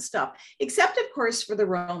wasn't stuff, except of course for the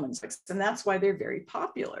Romans, and that's why they're very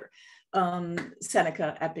popular.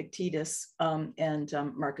 Seneca, Epictetus, and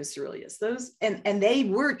Marcus Aurelius. Those and they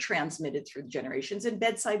were transmitted through generations in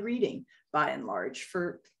bedside reading, by and large,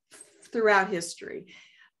 throughout history.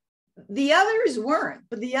 The others weren't,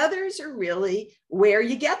 but the others are really where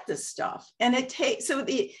you get this stuff, and it takes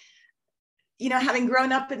you know, having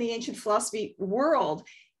grown up in the ancient philosophy world,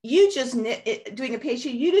 you just doing a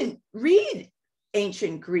PhD, you didn't read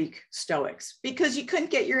ancient Greek Stoics because you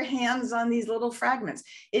couldn't get your hands on these little fragments.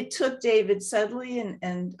 It took David Sedley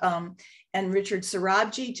and Richard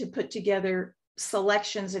Sorabji to put together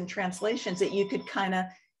selections and translations that you could kind of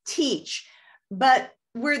teach. But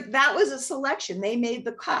where that was a selection, they made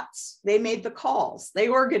the cuts, they made the calls, they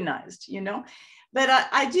organized, you know. But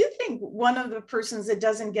I do think one of the persons that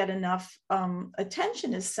doesn't get enough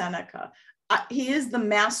attention is Seneca. He is the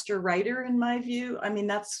master writer in my view. I mean,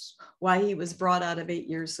 that's why he was brought out of 8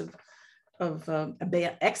 years of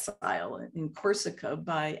exile in Corsica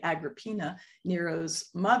by Agrippina, Nero's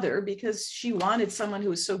mother, because she wanted someone who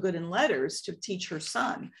was so good in letters to teach her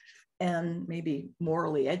son and maybe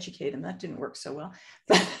morally educate him. That didn't work so well.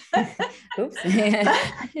 Oops.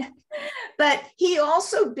 But he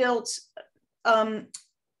also built,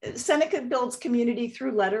 Seneca builds community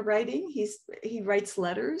through letter writing. He writes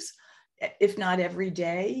letters, if not every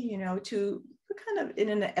day, you know, to kind of in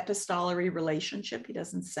an epistolary relationship. He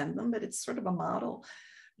doesn't send them, but it's sort of a model,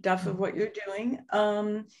 Duff, of what you're doing.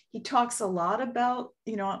 He talks a lot about,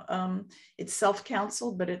 you know, it's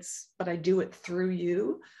self-counsel, but I do it through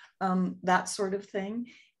you, that sort of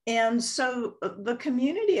thing. And so the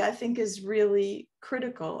community, I think, is really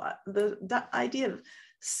critical. The idea of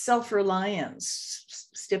self-reliance,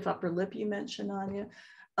 stiff upper lip you mentioned, Anya,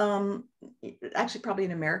 actually probably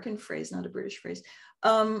an American phrase, not a British phrase,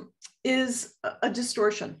 is a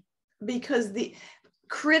distortion, because the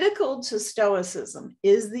critical to Stoicism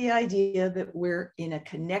is the idea that we're in a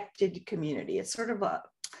connected community. It's sort of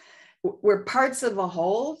we're parts of a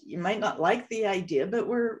whole. You might not like the idea, but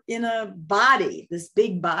we're in a body, this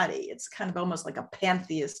big body. It's kind of almost like a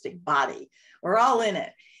pantheistic body. We're all in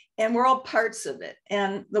it. And we're all parts of it.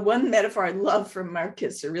 And the one metaphor I love from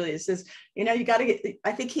Marcus Aurelius is, you know, you got to get,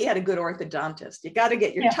 I think he had a good orthodontist. You got to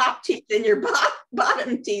get your top teeth and your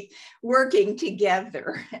bottom teeth working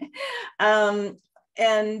together.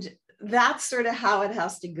 And that's sort of how it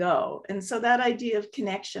has to go. And so that idea of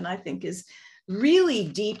connection, I think, is really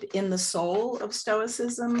deep in the soul of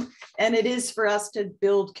Stoicism. And it is for us to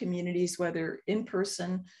build communities, whether in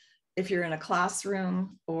person, if you're in a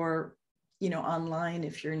classroom, or, online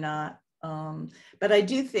if you're not. But I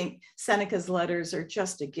do think Seneca's letters are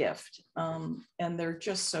just a gift, and they're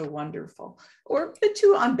just so wonderful. Or the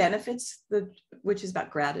two on benefits, which is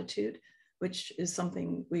about gratitude, which is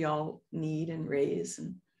something we all need and raise.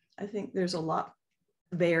 And I think there's a lot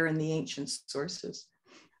there in the ancient sources.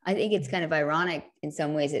 I think it's kind of ironic in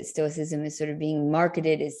some ways that Stoicism is sort of being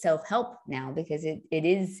marketed as self-help now, because it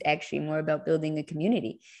is actually more about building a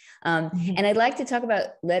community. And I'd like to talk about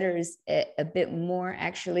letters a bit more,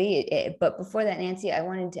 actually. But before that, Nancy, I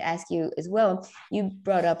wanted to ask you as well. You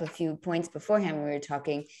brought up a few points beforehand when we were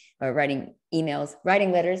talking or writing emails,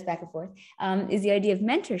 writing letters back and forth, is the idea of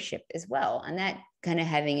mentorship as well, and that kind of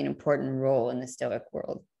having an important role in the Stoic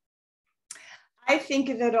world. I think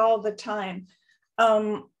of it all the time.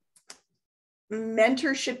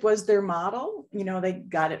 Mentorship was their model. They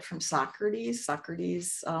got it from Socrates.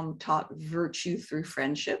 Socrates taught virtue through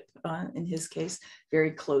friendship, in his case,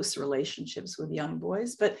 very close relationships with young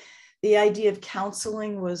boys. But the idea of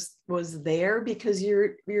counseling was there because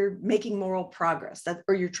you're making moral progress,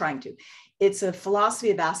 or you're trying to. It's a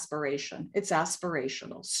philosophy of aspiration. It's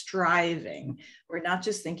aspirational, striving. We're not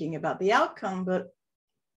just thinking about the outcome, but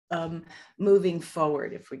moving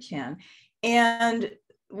forward if we can. And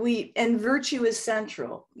virtue is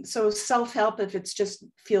central. So self-help, if it's just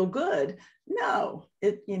feel good, no,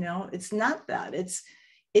 it's not that.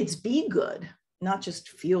 It's be good, not just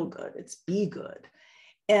feel good. It's be good.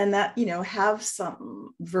 And that, have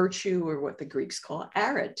some virtue, or what the Greeks call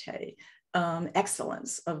arete,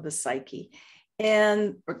 excellence of the psyche,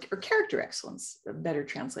 or character excellence, a better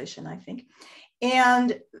translation, I think.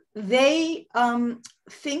 And they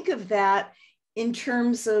think of that in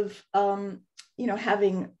terms of,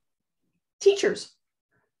 having teachers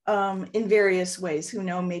in various ways who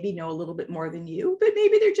maybe know a little bit more than you, but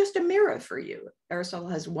maybe they're just a mirror for you. Aristotle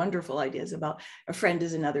has wonderful ideas about a friend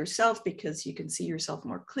is another self, because you can see yourself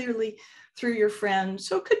more clearly through your friend.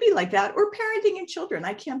 So it could be like that, or parenting and children.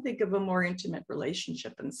 I can't think of a more intimate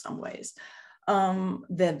relationship in some ways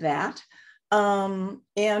than that.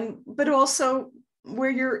 But also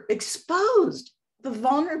where you're exposed, the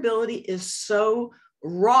vulnerability is so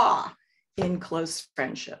raw in close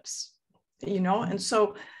friendships, and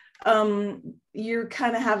so you're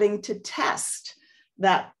kind of having to test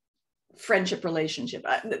that friendship relationship.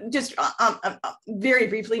 Just very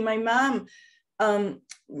briefly, my mom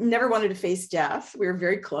never wanted to face death. We were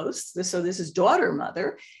very close. So this is daughter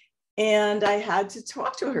mother. And I had to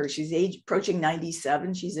talk to her. She's approaching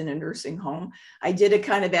 97. She's in a nursing home. I did a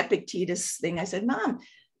kind of Epictetus thing. I said, Mom,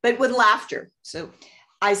 but with laughter. So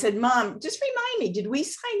I said, Mom, just remind me, did we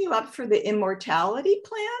sign you up for the immortality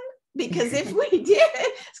plan? Because if we did,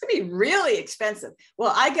 it's going to be really expensive.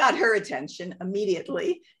 Well, I got her attention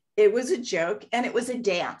immediately. It was a joke, and it was a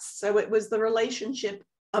dance. So it was the relationship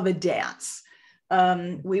of a dance.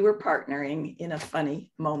 We were partnering in a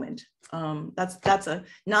funny moment. That's a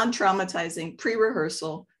non-traumatizing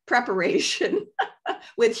pre-rehearsal preparation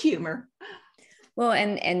with humor. Well,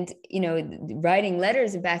 and writing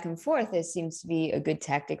letters back and forth, it seems to be a good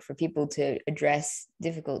tactic for people to address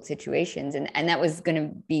difficult situations. And that was going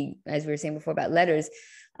to be, as we were saying before about letters,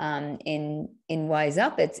 in Wise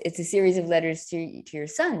Up, it's a series of letters to your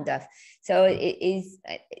son, Duff. So is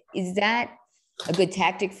that a good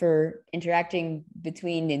tactic for interacting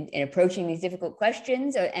between and approaching these difficult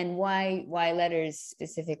questions, and why letters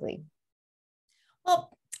specifically? Well,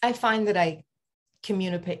 I find that I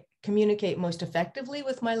communicate most effectively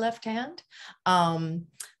with my left hand.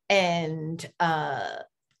 And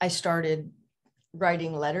I started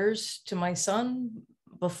writing letters to my son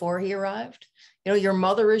before he arrived. Your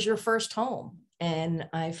mother is your first home. And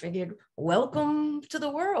I figured, welcome to the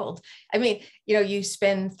world. I mean, you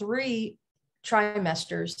spend 3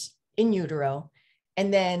 trimesters in utero.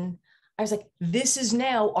 And then I was like, this is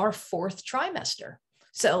now our 4th trimester.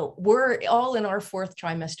 So we're all in our 4th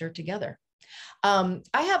trimester together. I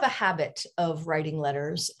have a habit of writing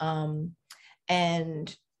letters,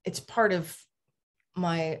 and it's part of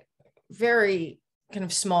my very kind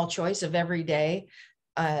of small choice of every day,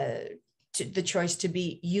 the choice to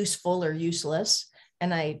be useful or useless.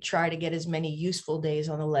 And I try to get as many useful days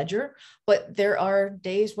on the ledger, but there are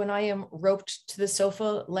days when I am roped to the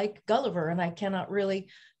sofa like Gulliver and I cannot really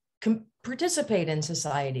participate in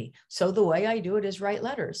society. So the way I do it is write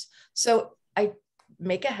letters. So I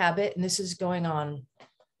make a habit, and this is going on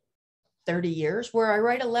 30 years, where I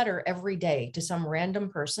write a letter every day to some random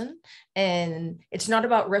person. And it's not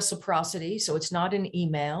about reciprocity, so it's not an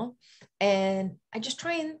email. And I just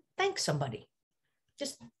try and thank somebody.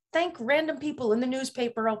 just thank random people in the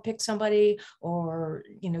newspaper. I'll pick somebody, or,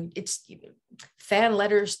 it's fan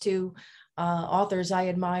letters to authors I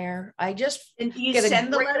admire. I just and you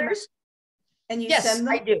send the letters, and you send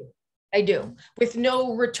them. I do with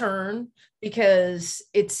no return, because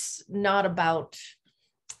it's not about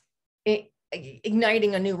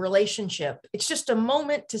igniting a new relationship. It's just a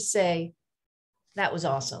moment to say, that was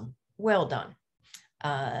awesome. Well done.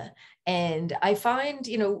 And I find,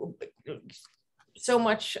 so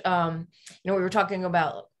much, we were talking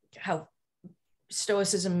about how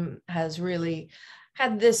Stoicism has really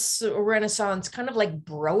had this renaissance, kind of like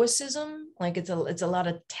broicism, like it's a lot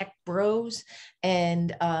of tech bros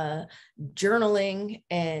and journaling.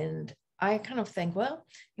 And I kind of think, well,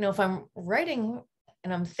 if I'm writing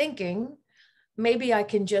and I'm thinking, maybe I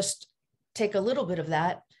can just take a little bit of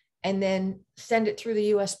that and then send it through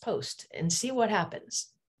the US Post and see what happens.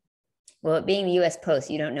 Well, being the US Post,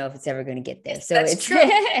 you don't know if it's ever going to get there. So That's it's true.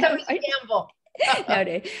 That was a gamble.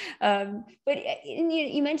 No, but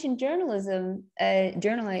you mentioned journalism,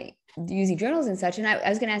 using journals and such. And I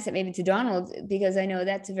was going to ask that maybe to Donald, because I know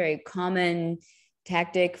that's a very common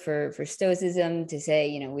tactic for Stoicism to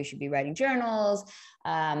say, we should be writing journals.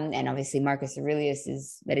 And obviously Marcus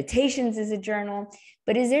Aurelius's Meditations is a journal.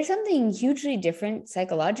 But is there something hugely different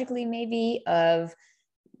psychologically, maybe, of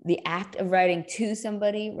the act of writing to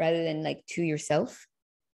somebody rather than like to yourself?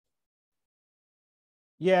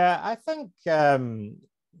 Yeah, I think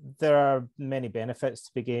there are many benefits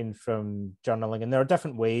to be gained from journaling, and there are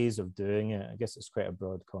different ways of doing it. I guess it's quite a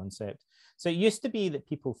broad concept. So it used to be that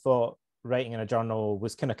people thought writing in a journal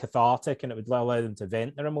was kind of cathartic and it would allow them to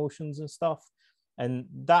vent their emotions and stuff. And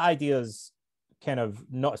that idea is kind of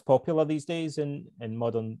not as popular these days in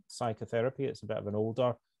modern psychotherapy. It's a bit of an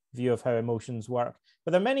older view of how emotions work.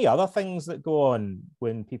 But there are many other things that go on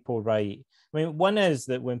when people write. I mean, one is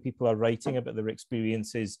that when people are writing about their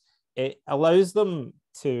experiences, it allows them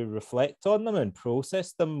to reflect on them and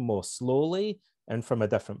process them more slowly and from a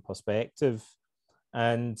different perspective.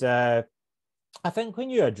 And I think when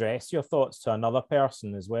you address your thoughts to another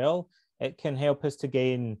person as well, it can help us to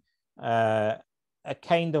gain a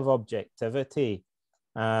kind of objectivity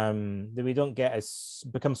that we don't get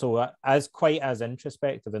become quite as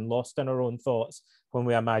introspective and lost in our own thoughts when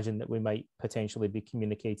we imagine that we might potentially be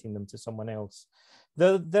communicating them to someone else.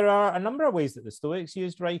 There are a number of ways that the Stoics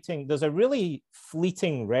used writing. There's a really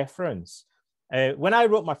fleeting reference. When I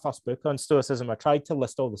wrote my first book on Stoicism, I tried to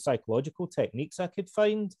list all the psychological techniques I could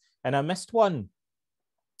find, and I missed one.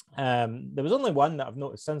 There was only one that I've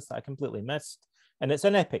noticed since that I completely missed, and it's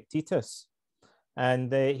in Epictetus.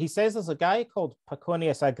 And he says there's a guy called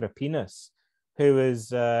Paconius Agrippinus, who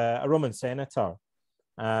is a Roman senator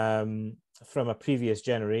from a previous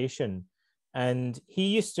generation. And he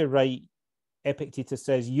used to write, Epictetus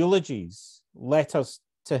says, eulogies, letters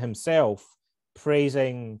to himself,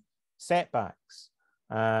 praising setbacks.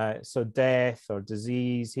 So death or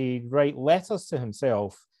disease, he'd write letters to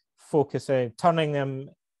himself, focusing, turning them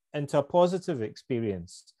into a positive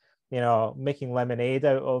experience, making lemonade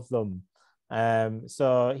out of them.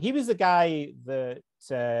 So he was the guy that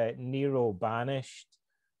Nero banished,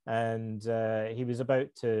 and he was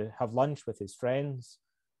about to have lunch with his friends,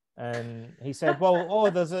 and he said,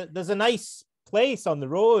 "Well, there's a nice place on the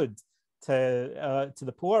road to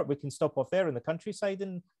the port. We can stop off there in the countryside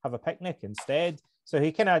and have a picnic instead." So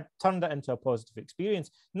he kind of turned it into a positive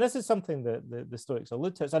experience, and this is something that the Stoics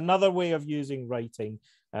allude to. It's another way of using writing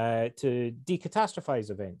to decatastrophize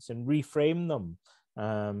events and reframe them.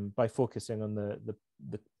 By focusing on the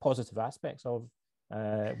positive aspects of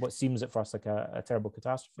what seems at first like a terrible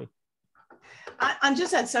catastrophe. On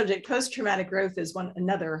just that subject, post-traumatic growth is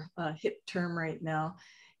another hip term right now.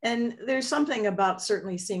 And there's something about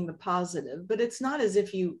certainly seeing the positive, but it's not as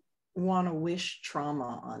if you want to wish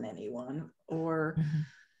trauma on anyone or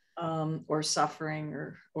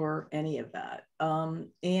suffering or any of that.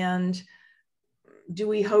 And do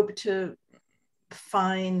we hope to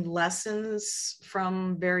find lessons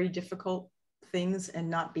from very difficult things and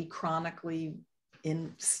not be chronically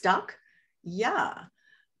stuck? Yeah.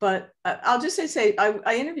 But I'll just say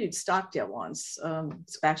I interviewed Stockdale once,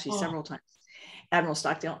 actually several times, Admiral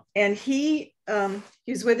Stockdale, and he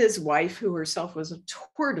was with his wife, who herself was a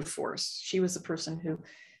tour de force. She was the person who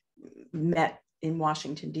met in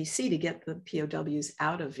Washington, D.C. to get the POWs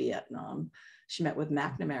out of Vietnam. She met with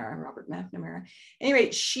Robert McNamara.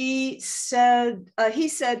 Anyway, he said,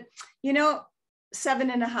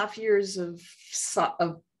 7.5 years of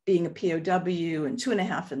being a POW and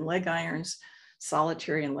 2.5 in leg irons,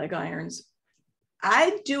 solitary and leg irons.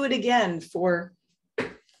 I'd do it again for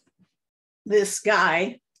this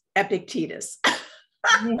guy, Epictetus.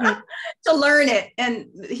 to learn it. And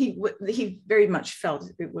he very much felt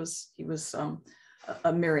he was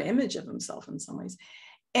a mirror image of himself in some ways.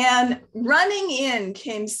 And running in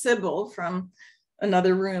came Sybil from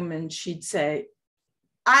another room, and she'd say,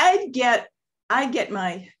 I get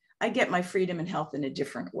my freedom and health in a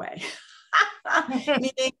different way.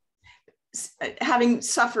 Meaning, having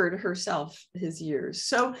suffered herself his years.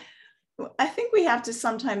 So I think we have to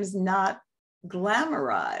sometimes not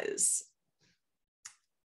glamorize.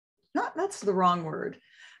 That's the wrong word.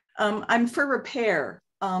 I'm for repair,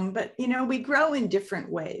 but we grow in different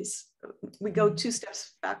ways. We go 2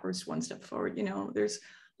 steps backwards, 1 step forward. There's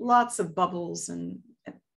lots of bubbles and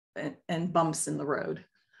bumps in the road,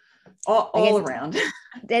 all around.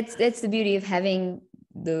 That's the beauty of having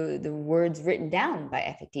the words written down by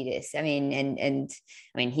Epictetus. I mean, and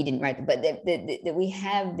I mean, he didn't write them, but that we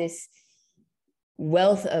have this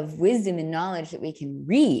wealth of wisdom and knowledge that we can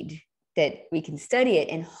read, that we can study it,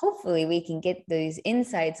 and hopefully we can get those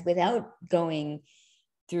insights without going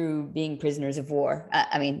through being prisoners of war.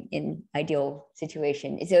 I mean, in ideal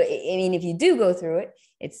situation. So, I mean, if you do go through it,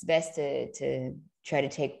 it's best to try to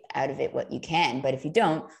take out of it what you can. But if you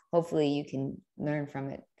don't, hopefully you can learn from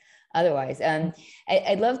it otherwise.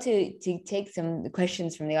 I'd love to take some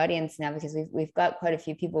questions from the audience now, because we've got quite a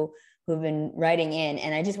few people who've been writing in.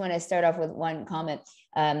 And I just want to start off with one comment.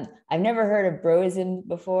 I've never heard of broism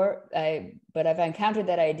before, but I've encountered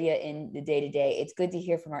that idea in the day-to-day. It's good to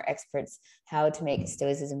hear from our experts how to make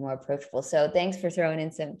Stoicism more approachable. So thanks for throwing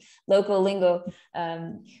in some local lingo.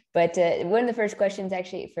 But one of the first questions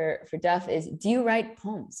actually for Duff is, do you write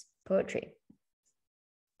poetry?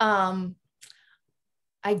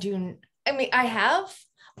 I do. I mean, I have,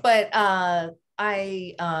 but I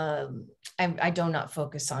do not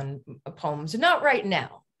focus on poems, not right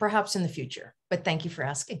now, perhaps in the future, but thank you for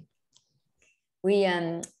asking. We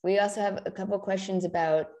also have a couple of questions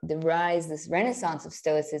about the rise, this renaissance of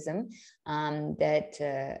Stoicism,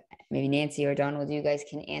 that maybe Nancy or Donald, you guys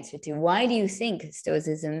can answer to. Why do you think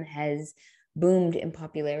Stoicism has boomed in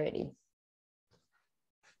popularity?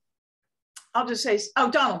 I'll just say,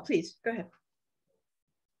 Donald, please, go ahead.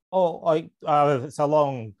 It's a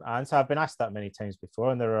long answer. I've been asked that many times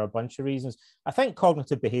before, and there are a bunch of reasons. I think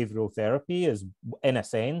cognitive behavioral therapy is, in a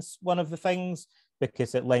sense, one of the things,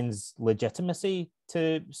 because it lends legitimacy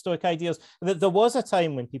to Stoic ideas. There was a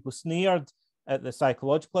time when people sneered at the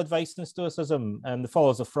psychological advice in Stoicism, and the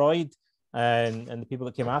followers of Freud and the people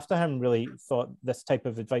that came after him really thought this type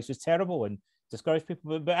of advice was terrible and discouraged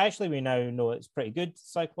people. But actually, we now know it's pretty good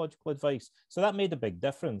psychological advice. So that made a big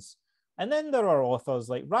difference. And then there are authors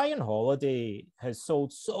like Ryan Holiday has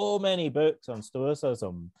sold so many books on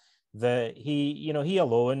Stoicism that he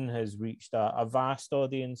alone has reached a vast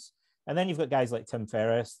audience. And then you've got guys like Tim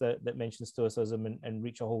Ferriss that mention Stoicism and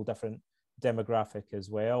reach a whole different demographic as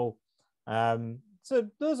well. So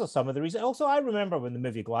those are some of the reasons. Also, I remember when the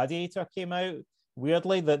movie Gladiator came out,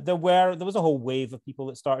 weirdly, that there was a whole wave of people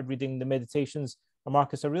that started reading the Meditations of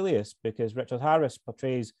Marcus Aurelius, because Richard Harris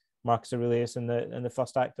portrays Marcus Aurelius in the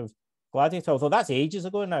first act of Gladiator, although that's ages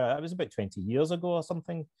ago now. That was about 20 years ago or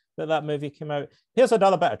something that movie came out. Here's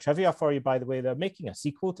another bit of trivia for you, by the way. They're making a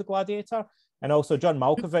sequel to Gladiator, and also John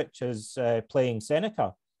Malkovich is playing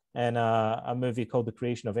Seneca in a movie called The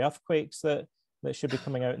Creation of Earthquakes that should be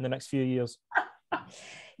coming out in the next few years.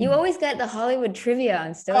 You always got the Hollywood trivia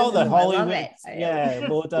on Stoicism. Oh, the Hollywood. I love it. Yeah.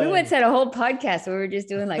 We once had a whole podcast where we were just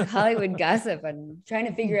doing like Hollywood gossip and trying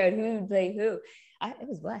to figure out who would play who. It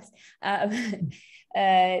was blessed. But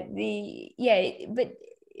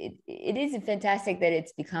it is fantastic that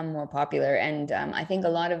it's become more popular, and I think a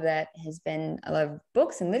lot of that has been a lot of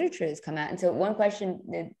books and literature has come out. And so one question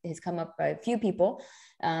that has come up by a few people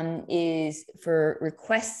is for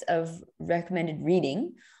requests of recommended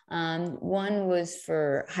reading. One was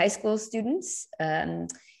for high school students,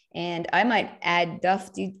 and I might add,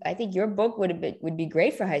 Duff, I think your book would be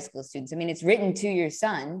great for high school students. I mean, it's written to your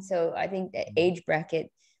son, so I think that age bracket.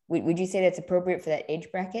 Would you say that's appropriate for that age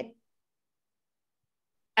bracket?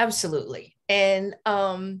 Absolutely. And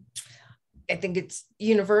I think it's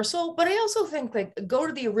universal, but I also think like go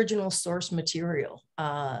to the original source material.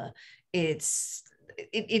 I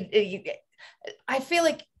feel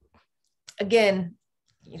like, again,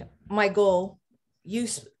 my goal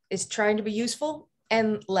is trying to be useful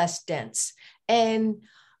and less dense. And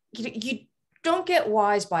you don't get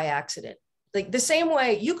wise by accident. Like the same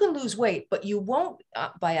way you can lose weight, but you won't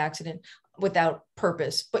by accident without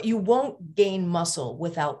purpose, but you won't gain muscle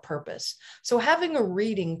without purpose. So having a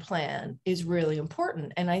reading plan is really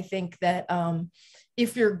important. And I think that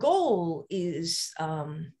if your goal is,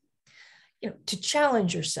 to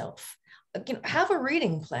challenge yourself, have a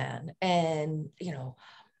reading plan. And,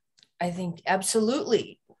 I think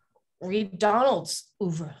absolutely read Donald's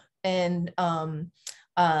oeuvre. And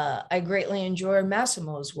I greatly enjoy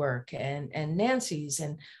Massimo's work and Nancy's.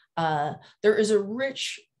 And there is a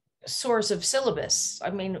rich source of syllabus. I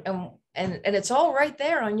mean, and it's all right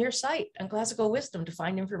there on your site on Classical Wisdom to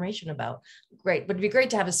find information about. Great, but it'd be great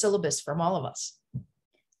to have a syllabus from all of us.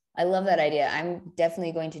 I love that idea. I'm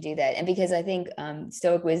definitely going to do that. And because I think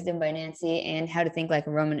Stoic Wisdom by Nancy and How to Think Like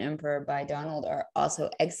a Roman Emperor by Donald are also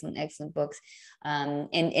excellent, excellent books. And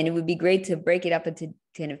it would be great to break it up into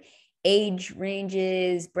kind of age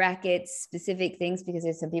ranges, brackets, specific things, because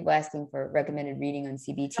there's some people asking for recommended reading on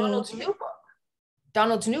CBT.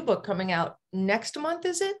 Donald's new book coming out next month,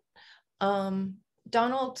 is it?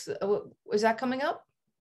 Donald, is that coming up?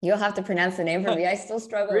 You'll have to pronounce the name for me. I still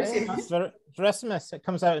struggle with it. Verismus. It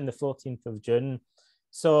comes out on the 14th of June.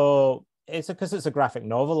 So it's because it's a graphic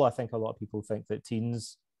novel. I think a lot of people think that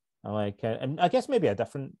teens are like, and I guess maybe a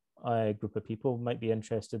different group of people might be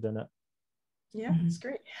interested in it. Yeah, it's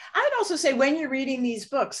great. I'd also say when you're reading these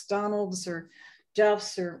books, Donald's or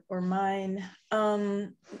Duff's or mine,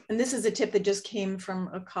 and this is a tip that just came from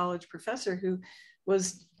a college professor who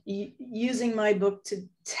was using my book to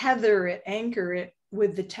tether it, anchor it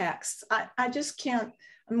with the text. I just can't.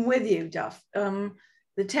 I'm with you, Duff.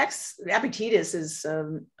 The text, Epictetus is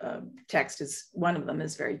text is one of them,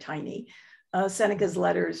 is very tiny. Seneca's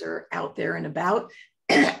letters are out there and about.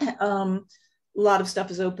 A lot of stuff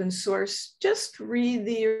is open source. Just read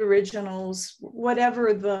the originals,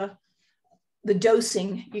 whatever the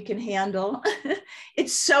dosing you can handle.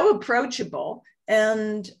 It's so approachable.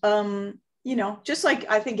 And, just like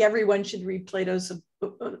I think everyone should read Plato's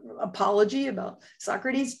Apology about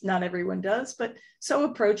Socrates. Not everyone does, but so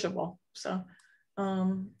approachable. So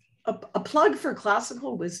a plug for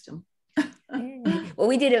classical wisdom. Well,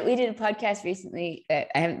 we did a podcast recently. I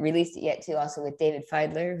haven't released it yet, too. Also with David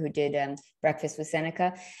Feidler, who did Breakfast with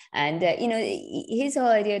Seneca, and his whole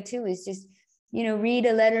idea too is just read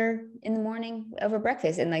a letter in the morning over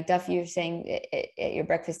breakfast. And like Duff, you're saying at your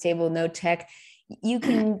breakfast table, no tech. You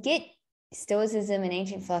can get Stoicism and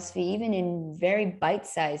ancient philosophy even in very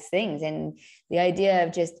bite-sized things, and the idea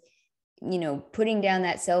of just putting down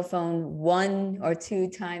that cell phone 1 or 2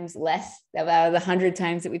 times less out of the 100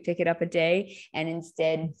 times that we pick it up a day, and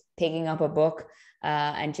instead picking up a book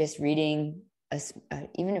and just reading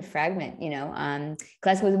even a fragment,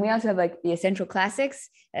 classical. We also have like the Essential Classics,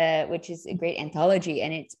 which is a great anthology,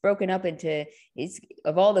 and it's broken up into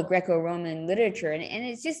of all the Greco-Roman literature, and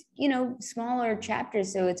it's just smaller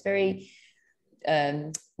chapters, so it's very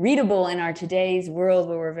readable in our today's world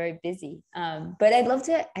where we're very busy. But I'd like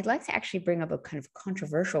to actually bring up a kind of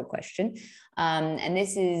controversial question. And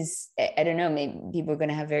this is, I don't know, maybe people are going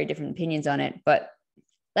to have very different opinions on it, but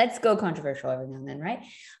let's go controversial every now and then, right?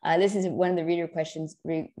 This is one of the reader questions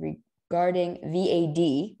regarding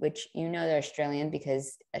VAD, which they're Australian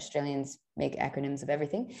because Australians make acronyms of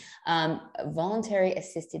everything. Voluntary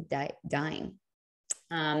assisted dying.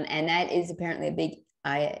 And that is apparently a big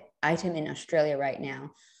item in Australia right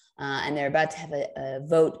now, and they're about to have a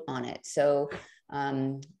vote on it. So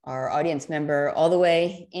our audience member all the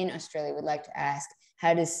way in Australia would like to ask,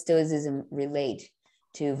 how does Stoicism relate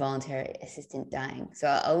to voluntary assisted dying? So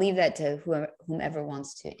I'll leave that to whomever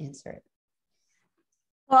wants to answer it.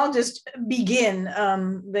 Well, I'll just begin.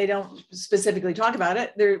 They don't specifically talk about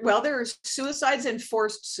it. There are suicides and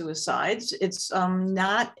forced suicides. It's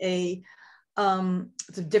not it's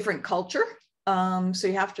a different culture. So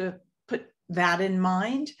you have to put that in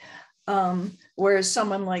mind. Whereas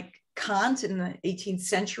someone like Kant in the 18th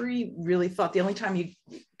century really thought the only time you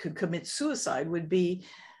could commit suicide would be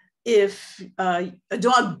if a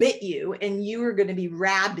dog bit you and you were going to be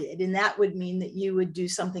rabid, and that would mean that you would do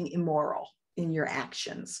something immoral in your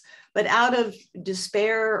actions. But out of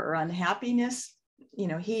despair or unhappiness,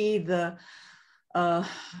 he, the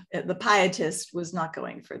pietist, was not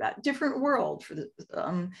going for that. Different world for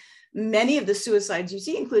the many of the suicides you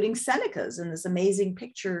see, including Seneca's, in this amazing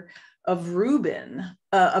picture of Rubens,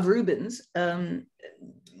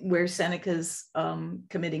 where Seneca's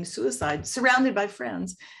committing suicide, surrounded by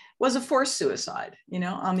friends, was a forced suicide,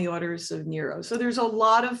 on the orders of Nero. So there's a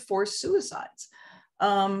lot of forced suicides,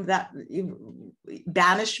 that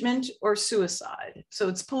banishment or suicide. So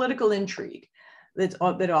it's political intrigue that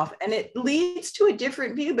often, and it leads to a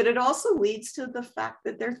different view, but it also leads to the fact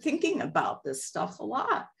that they're thinking about this stuff a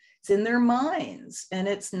lot. It's in their minds, and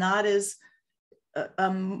it's not as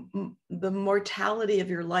the mortality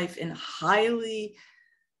of your life in highly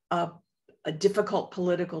difficult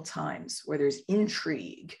political times where there's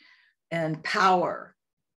intrigue and power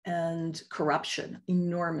and corruption,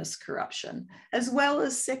 enormous corruption, as well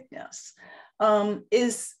as sickness,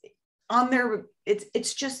 is on their,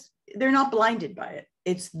 it's just, they're not blinded by it.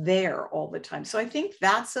 It's there all the time. So I think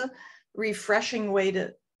that's a refreshing way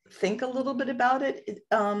to think a little bit about it.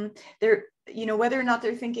 They're, you know, whether or not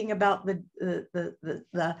they're thinking about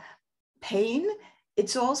the pain,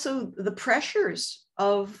 it's also the pressures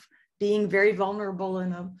of being very vulnerable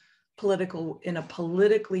in a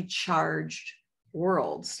politically charged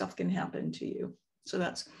world. Stuff can happen to you. So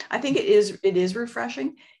that's, I think it is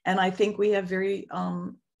refreshing. And I think we have very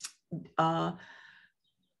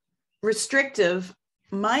restrictive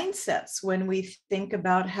mindsets when we think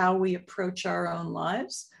about how we approach our own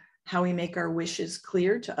lives, how we make our wishes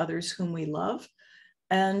clear to others whom we love,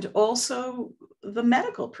 and also the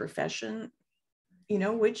medical profession, you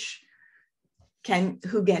know, who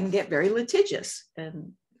can get very litigious,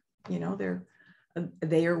 and you know,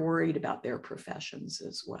 they are worried about their professions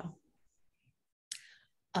as well.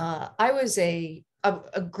 I was a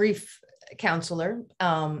grief counselor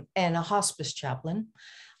and a hospice chaplain.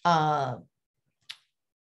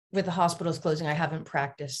 With the hospitals closing, I haven't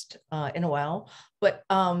practiced in a while, but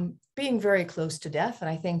being very close to death. And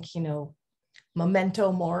I think, you know,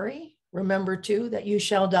 memento mori, remember too that you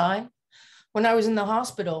shall die. When I was in the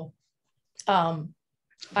hospital, I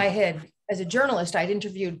had, as a journalist, I'd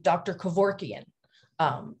interviewed Dr. Kevorkian,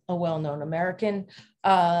 a well-known American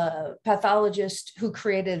pathologist who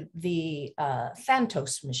created the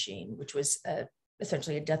Thanatos machine, which was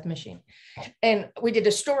essentially a death machine. And we did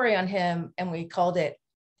a story on him, and we called it,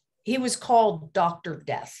 he was called Dr.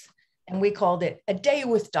 Death, and we called it A Day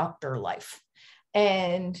with Dr. Life.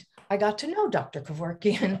 And I got to know Dr.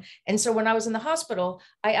 Kevorkian. And so when I was in the hospital,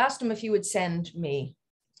 I asked him if he would send me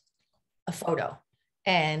a photo.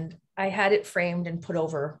 And I had it framed and put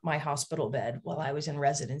over my hospital bed while I was in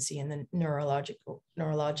residency in the neurological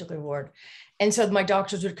ward. And so my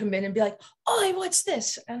doctors would come in and be like, "Oh, what's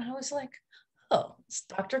this?" And I was like, "Oh, it's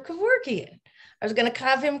Dr. Kevorkian. I was going to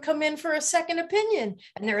have him come in for a second opinion."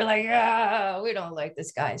 And they were like, "Ah, we don't like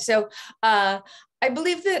this guy." So I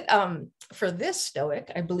believe that for this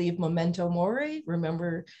Stoic, I believe memento mori,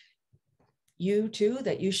 remember you too,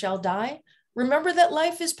 that you shall die. Remember that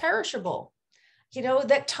life is perishable. You know,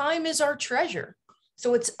 that time is our treasure.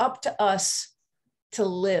 So it's up to us to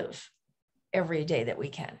live every day that we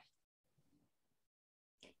can.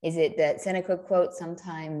 Is it that Seneca quote,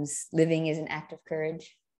 sometimes living is an act of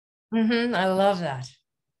courage? Mm-hmm. I love that.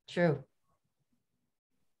 True.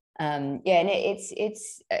 Yeah, and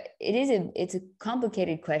it's a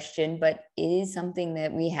complicated question, but it is something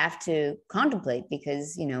that we have to contemplate,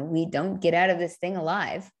 because, you know, we don't get out of this thing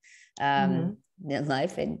alive.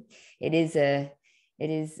 Life, and it is a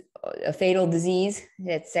fatal disease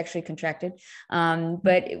that's sexually contracted.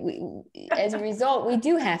 But as a result, we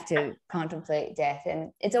do have to contemplate death.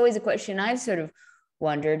 And it's always a question I've sort of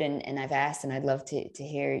wondered, and I've asked, and I'd love to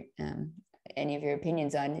hear any of your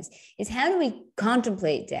opinions on, is how do we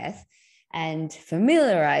contemplate death and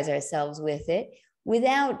familiarize ourselves with it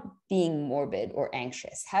without being morbid or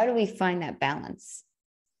anxious? How do we find that balance?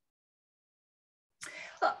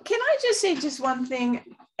 Can I just say just one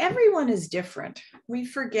thing? Everyone is different. We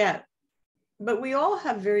forget, but we all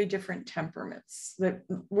have very different temperaments, that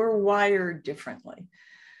we're wired differently.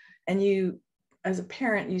 And you, as a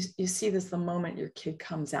parent, you see this the moment your kid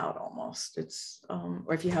comes out almost. It's,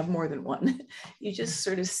 or if you have more than one, you just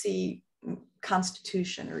sort of see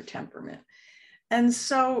constitution or temperament. And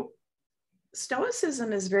so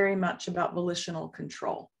Stoicism is very much about volitional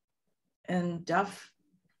control. And Duff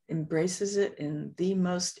embraces it in the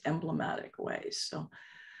most emblematic ways. So,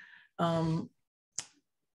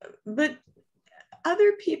 but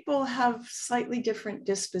other people have slightly different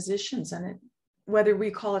dispositions, and whether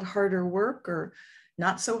we call it harder work or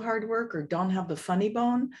not so hard work, or don't have the funny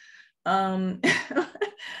bone,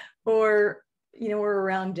 or, you know, we're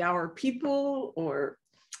around dour people, or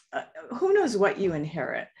who knows what you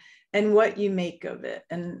inherit and what you make of it,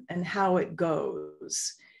 and how it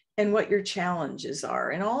goes, and what your challenges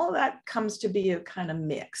are, and all of that comes to be a kind of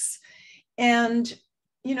mix. And,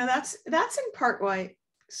 you know, that's in part why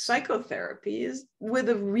psychotherapy is, with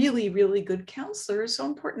a really, really good counselor, is so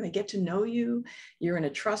important. They get to know you. You're in a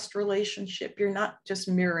trust relationship. You're not just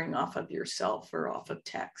mirroring off of yourself or off of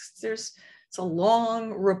text. It's a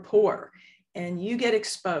long rapport, and you get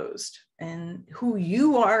exposed, and who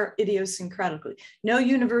you are idiosyncratically. No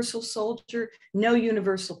universal soldier, no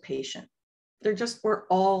universal patient. We're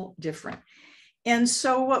all different. And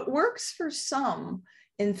so what works for some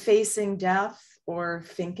in facing death or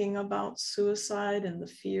thinking about suicide and the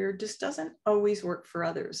fear just doesn't always work for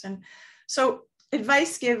others. And so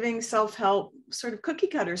advice giving, self-help, sort of cookie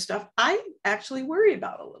cutter stuff, I actually worry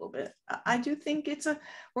about a little bit. I do think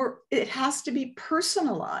it has to be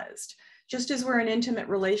personalized, just as we're in intimate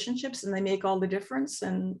relationships and they make all the difference.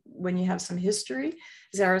 And when you have some history,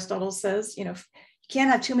 as Aristotle says, you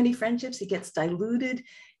can't have too many friendships, it gets diluted,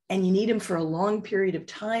 and you need them for a long period of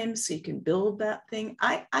time so you can build that thing.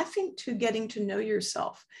 I think too, getting to know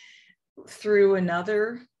yourself through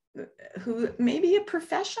another who may be a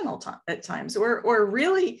professional at times, or a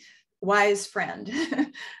really wise friend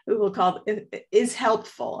who will call is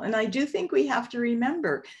helpful. And I do think we have to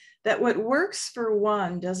remember that what works for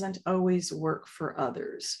one doesn't always work for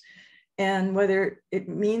others. And whether it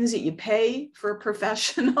means that you pay for a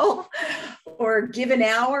professional or give an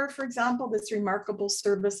hour, for example, this remarkable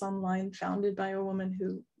service online founded by a woman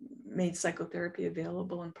who made psychotherapy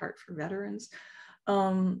available in part for veterans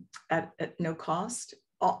at no cost,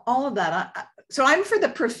 all of that. So I'm for the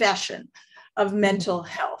profession of mental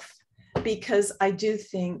health, because I do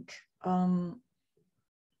think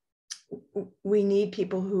we need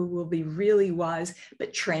people who will be really wise,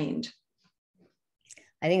 but trained.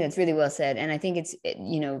 I think that's really well said. And I think it's,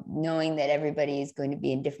 knowing that everybody is going to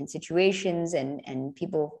be in different situations and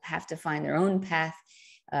people have to find their own path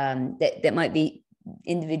that might be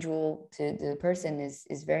individual to the person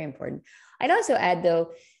is very important. I'd also add,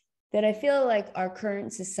 though, that I feel like our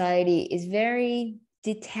current society is very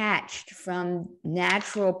detached from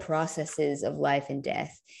natural processes of life and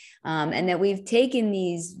death. And that we've taken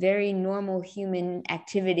these very normal human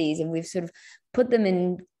activities and we've sort of put them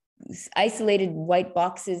in isolated white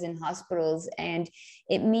boxes in hospitals. And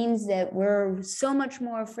it means that we're so much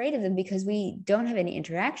more afraid of them because we don't have any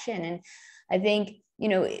interaction. And I think,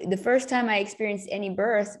 the first time I experienced any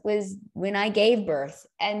birth was when I gave birth.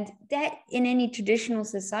 And that in any traditional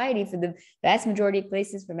society, for the vast majority of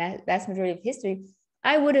places, for vast majority of history,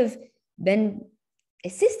 I would have been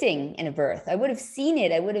assisting in a birth. I would have seen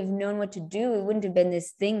it. I would have known what to do. It wouldn't have been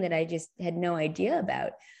this thing that I just had no idea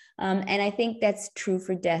about. And I think that's true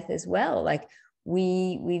for death as well. Like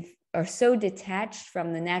we are so detached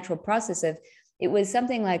from the natural process of, it was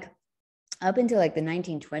something like up until like the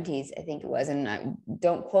 1920s, I think it was, and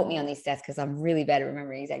don't quote me on these stats because I'm really bad at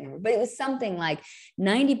remembering exact number, but it was something like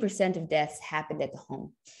 90% of deaths happened at the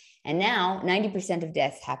home. And now 90% of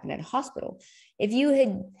deaths happen at a hospital. If you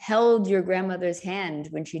had held your grandmother's hand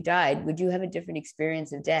when she died, would you have a different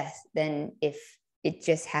experience of death than if it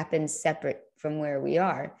just happens separate from where we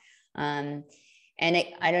are? And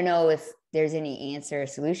I don't know if there's any answer or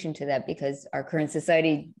solution to that, because our current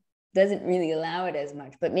society doesn't really allow it as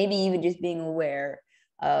much, but maybe even just being aware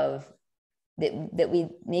of that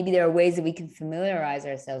maybe there are ways that we can familiarize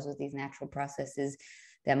ourselves with these natural processes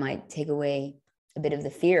that might take away a bit of the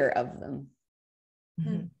fear of them.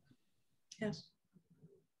 Mm-hmm. Yes.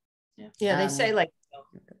 Yeah. They say like,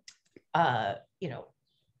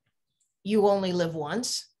 you only live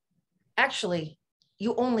once. Actually,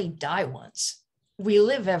 you only die once. We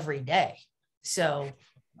live every day. So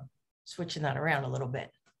switching that around a little bit.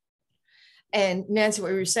 And Nancy, what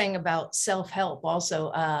you were saying about self-help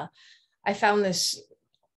also, I found this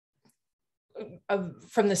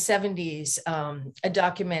from the 70s, a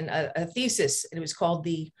document, a thesis, and it was called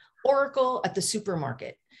The Oracle at the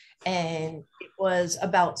Supermarket. And it was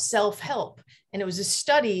about self-help. And it was a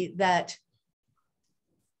study that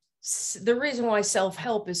the reason why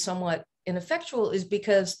self-help is somewhat ineffectual is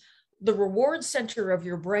because the reward center of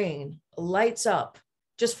your brain lights up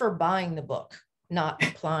just for buying the book, not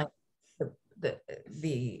applying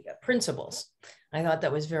the principles. I thought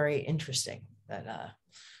that was very interesting. That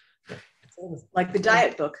like the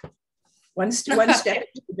diet book, one step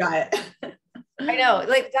into the diet. I know,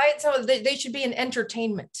 like diet, so they should be an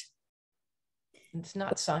entertainment. It's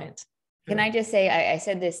not science. Can I just say, I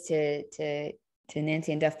said this to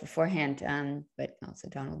Nancy and Duff beforehand, but also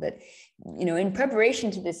Donald, that, in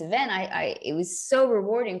preparation to this event, it was so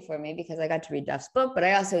rewarding for me because I got to read Duff's book, but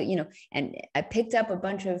I also, and I picked up a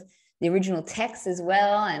bunch of the original texts as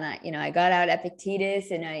well. And I got out Epictetus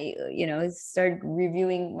and I started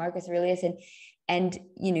reviewing Marcus Aurelius and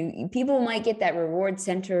people might get that reward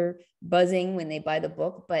center buzzing when they buy the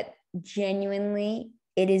book, but genuinely,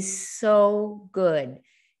 it is so good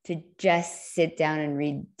to just sit down and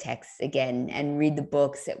read texts again and read the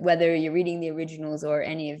books, whether you're reading the originals or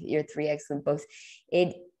any of your 3 excellent books.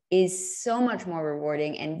 It is so much more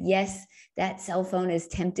rewarding. And yes, that cell phone is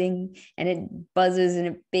tempting and it buzzes and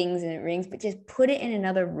it bings and it rings, but just put it in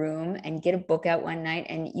another room and get a book out one night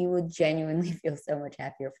and you will genuinely feel so much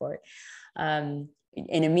happier for it.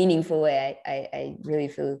 In a meaningful way, I really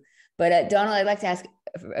feel. But Donald, I'd like to ask,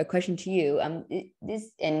 a question to you.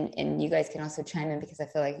 This and you guys can also chime in because I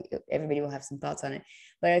feel like everybody will have some thoughts on it.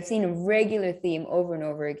 But I've seen a regular theme over and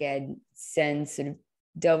over again since sort of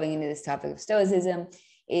delving into this topic of Stoicism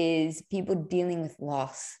is people dealing with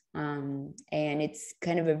loss. And it's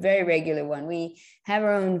kind of a very regular one. We have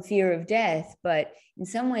our own fear of death, but in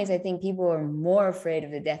some ways, I think people are more afraid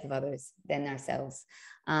of the death of others than ourselves.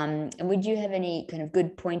 And would you have any kind of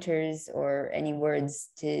good pointers or any words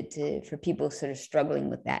for people sort of struggling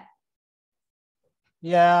with that?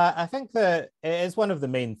 Yeah, I think that it is one of the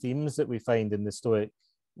main themes that we find in the Stoic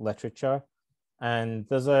literature. And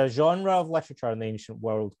there's a genre of literature in the ancient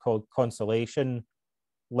world called consolation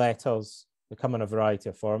letters. They come in a variety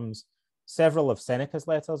of forms. Several of Seneca's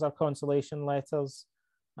letters are consolation letters.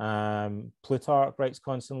 Plutarch writes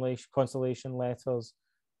consolation letters.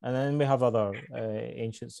 And then we have other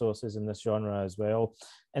ancient sources in this genre as well.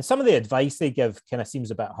 And some of the advice they give kind of seems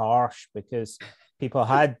a bit harsh because people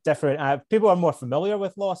had different, people are more familiar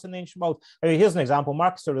with loss in the ancient world. I mean, here's an example.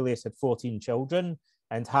 Marcus Aurelius had 14 children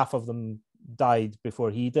and half of them died before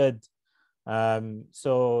he did.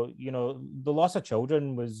 So, you know, the loss of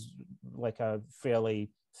children was like a fairly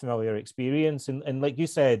familiar experience. And like you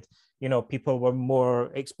said, you know, people were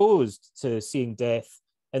more exposed to seeing death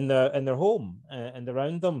in their home and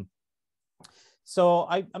around them. So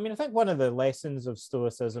I mean, I think one of the lessons of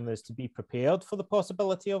Stoicism is to be prepared for the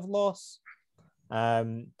possibility of loss,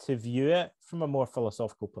 to view it from a more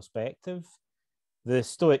philosophical perspective. The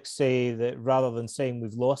Stoics say that rather than saying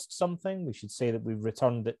we've lost something, we should say that we've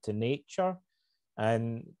returned it to nature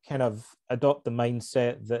and kind of adopt the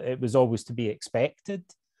mindset that it was always to be expected.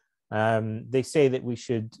 They say that we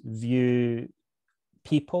should view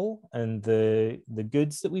people and the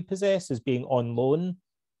goods that we possess as being on loan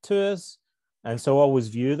to us, and so always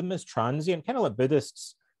view them as transient, kind of like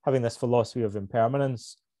Buddhists having this philosophy of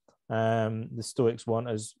impermanence. The Stoics want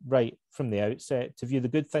us right from the outset to view the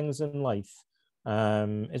good things in life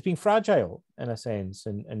as being fragile in a sense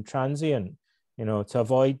and transient, you know, to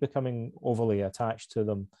avoid becoming overly attached to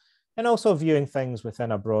them, and also viewing things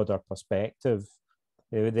within a broader perspective.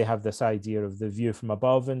 They have this idea of the view from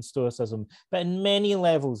above in Stoicism, but in many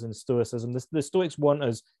levels in Stoicism, the Stoics want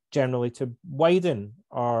us generally to widen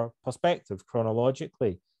our perspective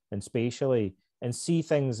chronologically and spatially and see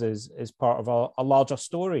things as part of a larger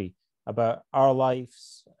story about our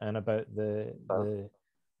lives and about the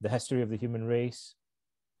history of the human race.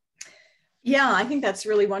 Yeah, I think that's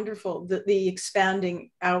really wonderful, the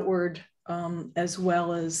expanding outward as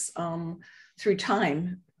well as through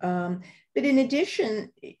time. But in addition,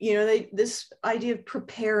 you know, this idea of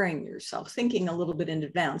preparing yourself, thinking a little bit in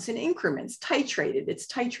advance in increments, titrated, it's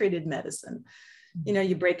titrated medicine. You know,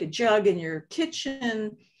 you break a jug in your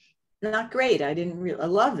kitchen, not great. I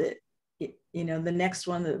love it. You know, the next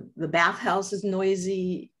one, the bathhouse is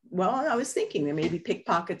noisy. Well, I was thinking there may be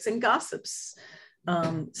pickpockets and gossips,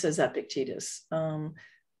 says Epictetus. The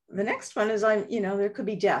next one is there could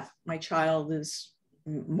be death. My child is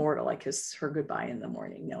mortal. I kiss her goodbye in the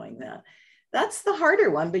morning, knowing that. That's the harder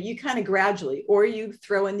one, but you kind of gradually, or you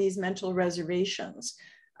throw in these mental reservations.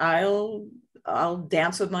 I'll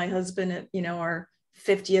dance with my husband at, you know, our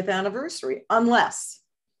 50th anniversary, unless,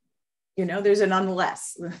 you know, there's an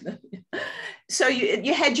unless. So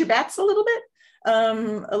you hedge your bets a little bit,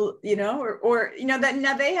 you know, or you know, that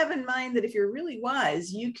now they have in mind that if you're really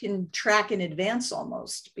wise, you can track in advance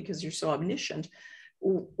almost because you're so omniscient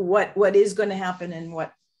what is going to happen and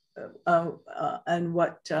what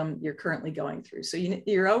you're currently going through. So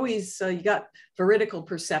you're always you got veridical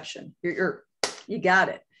perception. You got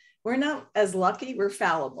it. We're not as lucky. We're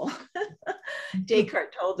fallible.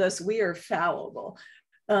 Descartes told us we are fallible,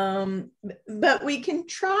 but we can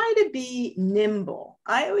try to be nimble.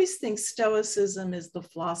 I always think Stoicism is the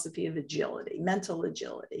philosophy of agility, mental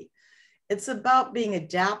agility. It's about being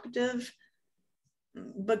adaptive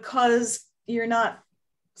because you're not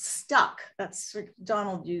stuck. That's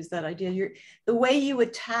Donald used that idea. The way you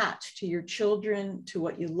attach to your children, to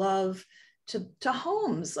what you love, to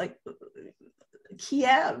homes like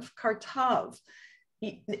Kiev, Kharkov.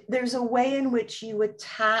 There's a way in which you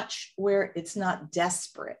attach where it's not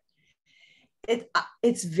desperate.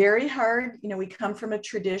 It's very hard. You know, we come from a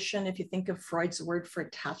tradition. If you think of Freud's word for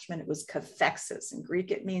attachment, it was kathexis. In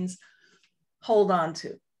Greek, it means hold on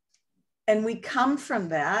to. And we come from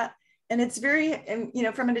that. And it's very, you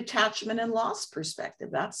know, from an attachment and loss perspective,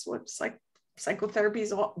 that's what psychotherapy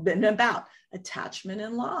has been about, attachment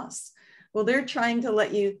and loss. Well, they're trying to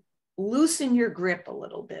let you loosen your grip a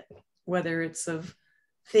little bit, whether it's of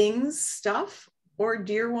things, stuff, or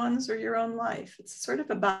dear ones or your own life. It's sort of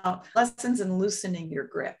about lessons in loosening your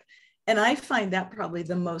grip. And I find that probably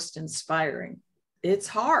the most inspiring It's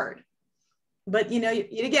hard, but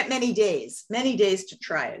you get many days to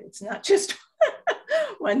try it. It's not just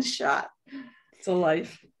one shot. It's a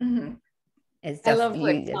life. Mm-hmm. I love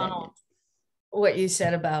what you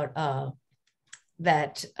said about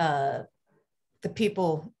that the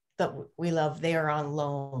people that we love, they are on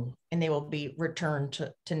loan and they will be returned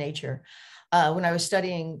to nature. When I was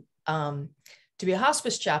studying to be a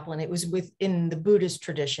hospice chaplain, it was within the Buddhist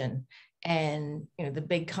tradition. And the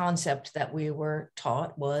big concept that we were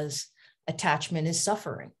taught was attachment is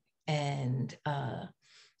suffering. And it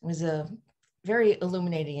was a very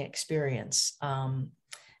illuminating experience.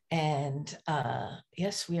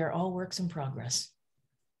 Yes, we are all works in progress.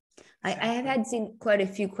 I have seen quite a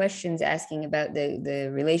few questions asking about the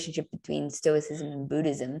relationship between Stoicism and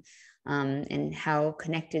Buddhism, and how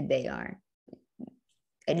connected they are.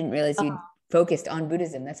 I didn't realize you focused on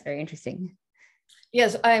Buddhism. That's very interesting.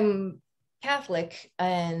 Yes, I'm Catholic,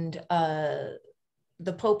 and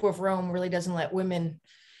the Pope of Rome really doesn't let women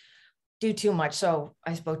do too much. So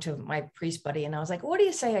I spoke to my priest buddy and I was like, what do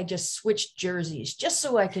you say I just switch jerseys just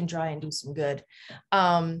so I can try and do some good?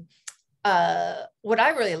 What I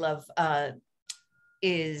really love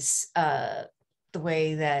is the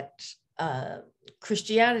way that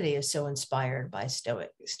Christianity is so inspired by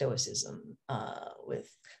Stoicism,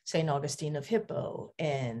 with St. Augustine of Hippo.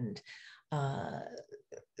 And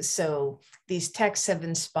so these texts have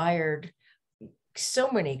inspired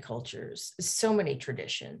so many cultures, so many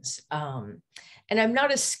traditions. And I'm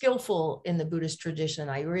not as skillful in the Buddhist tradition.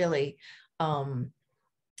 I really, that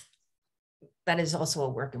is also a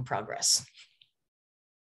work in progress.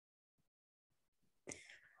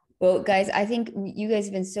 Well, guys, I think you guys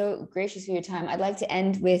have been so gracious with your time. I'd like to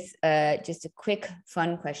end with just a quick,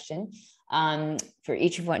 fun question for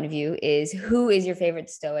each one of you is, who is your favorite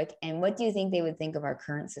Stoic and what do you think they would think of our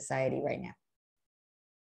current society right now?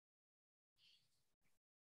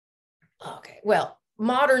 Okay, well,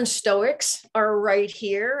 modern Stoics are right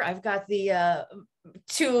here. I've got the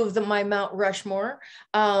two of my Mount Rushmore.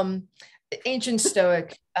 Ancient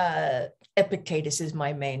Stoic, Epictetus is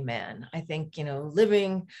my main man. I think,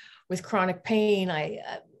 living with chronic pain, I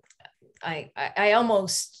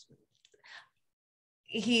almost,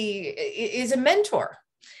 he is a mentor.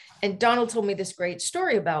 And Donald told me this great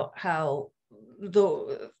story about how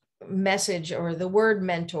the message or the word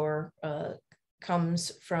mentor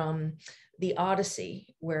comes from the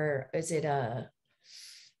Odyssey, where is it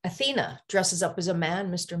Athena dresses up as a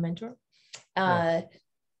man, Mr. Mentor.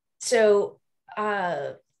 So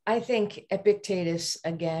I think Epictetus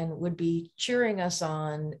again would be cheering us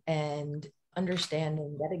on and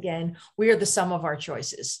understanding that again we are the sum of our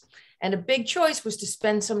choices, and a big choice was to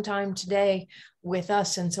spend some time today with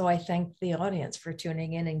us. And so I thank the audience for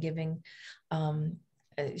tuning in and giving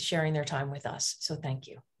sharing their time with us. So thank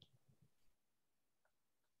you.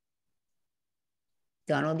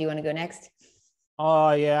 Donald, do you want to go next?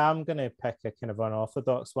 Oh yeah, I'm going to pick a kind of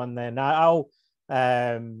unorthodox one then. I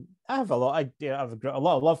have a lot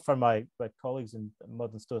of love for my colleagues in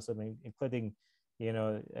modern Stoicism, including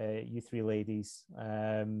you three ladies.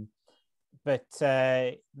 But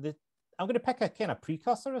I'm going to pick a kind of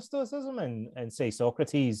precursor of Stoicism and say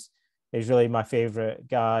Socrates is really my favorite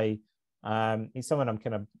guy. He's someone I'm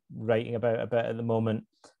kind of writing about a bit at the moment.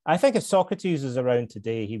 I think if Socrates was around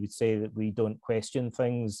today, he would say that we don't question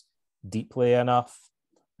things deeply enough.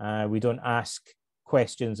 We don't ask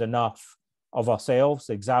questions enough of ourselves,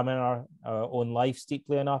 examine our own lives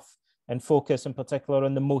deeply enough, and focus in particular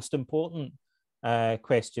on the most important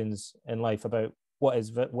questions in life about what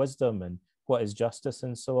is wisdom and what is justice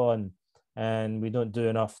and so on. And we don't do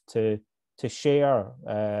enough to share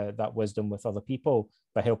that wisdom with other people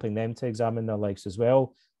by helping them to examine their lives as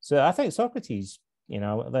well. So I think Socrates,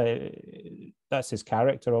 that's his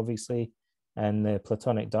character, obviously, and the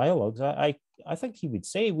Platonic dialogues. I think he would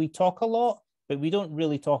say we talk a lot, but we don't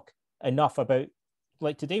really talk enough about,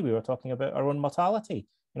 like today we were talking about our own mortality.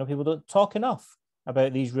 People don't talk enough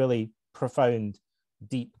about these really profound,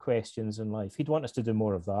 deep questions in life. He'd want us to do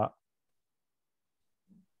more of that.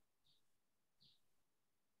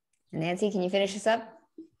 Nancy, can you finish us up?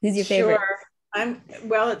 Who's your favorite?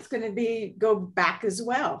 Sure. It's going to go back as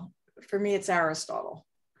well. For me, it's Aristotle.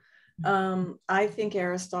 I think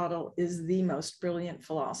Aristotle is the most brilliant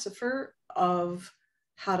philosopher of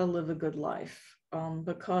how to live a good life.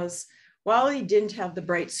 Because while he didn't have the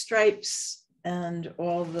bright stripes and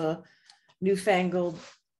all the newfangled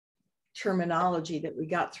terminology that we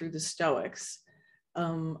got through the Stoics,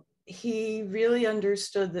 he really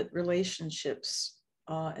understood that relationships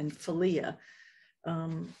and philia,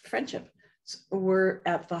 friendship, were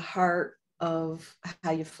at the heart of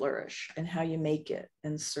how you flourish and how you make it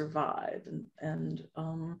and survive. And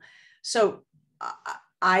so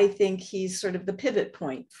I think he's sort of the pivot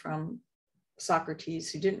point from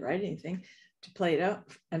Socrates, who didn't write anything, to Plato,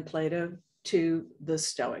 and Plato to the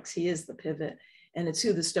Stoics. He is the pivot, and it's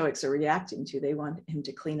who the Stoics are reacting to. They want him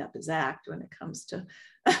to clean up his act when it comes to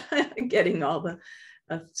getting all the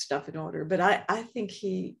stuff in order. But I think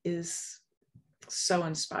he is so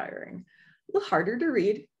inspiring. A little harder to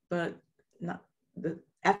read, but not, the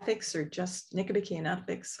ethics are just, Nicomachean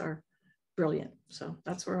ethics are brilliant. So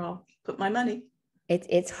that's where I'll put my money.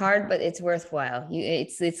 It's hard, but it's worthwhile.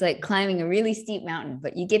 It's like climbing a really steep mountain,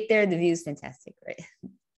 but you get there, the view's fantastic,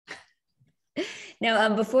 right?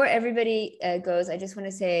 Now, before everybody goes, I just want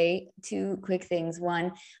to say two quick things.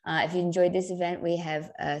 One, if you enjoyed this event, we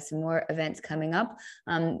have some more events coming up.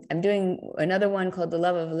 I'm doing another one called The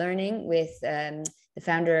Love of Learning with the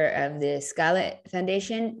founder of the Scala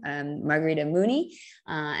Foundation, Margarita Mooney,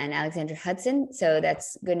 and Alexandra Hudson. So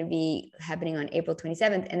that's going to be happening on April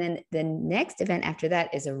 27th. And then the next event after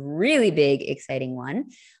that is a really big, exciting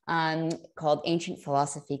one called Ancient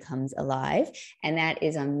Philosophy Comes Alive. And that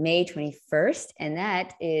is on May 21st. And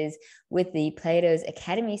that is with the Plato's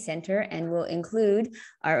Academy Center, and will include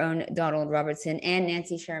our own Donald Robertson and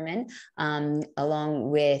Nancy Sherman, along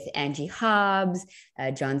with Angie Hobbs,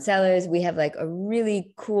 John Sellers. We have like a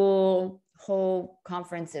really cool whole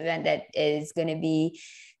conference event that is going to be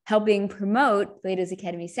helping promote Plato's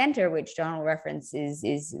Academy Center, which Donald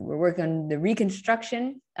references. We're working on the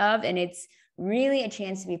reconstruction of, and it's really a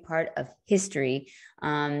chance to be part of history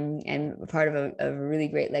and part of a really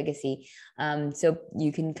great legacy. So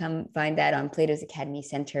you can come find that on Plato's Academy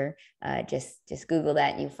Center. Just Google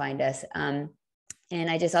that and you'll find us. And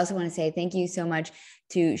I just also want to say thank you so much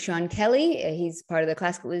to Sean Kelly. He's part of the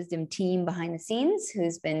Classical Wisdom team behind the scenes,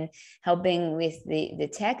 who's been helping with the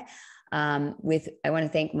tech. I want to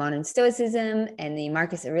thank Modern Stoicism and the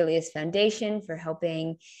Marcus Aurelius Foundation for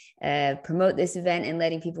helping promote this event and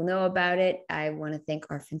letting people know about it. I want to thank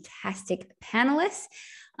our fantastic panelists.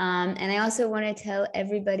 And I also want to tell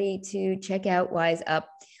everybody to check out Wise Up.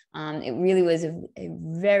 It really was a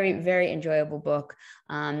very, very enjoyable book.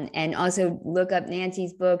 And also look up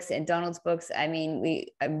Nancy's books and Donald's books. I mean,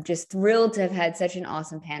 I'm just thrilled to have had such an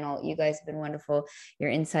awesome panel. You guys have been wonderful. Your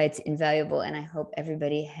insights invaluable. And I hope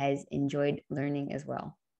everybody has enjoyed learning as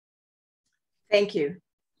well. Thank you.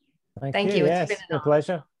 Thank you. Yes, it's been a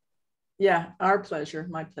pleasure. Yeah, our pleasure,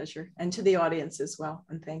 my pleasure. And to the audience as well.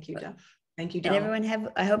 And thank you, Duff. Thank you, Donald. And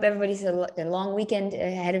everyone I hope everybody's a long weekend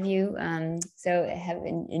ahead of you. So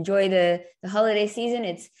enjoy the holiday season.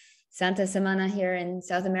 It's Santa Semana here in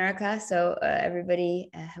South America. So everybody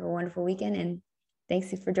have a wonderful weekend, and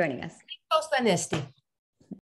thanks for joining us.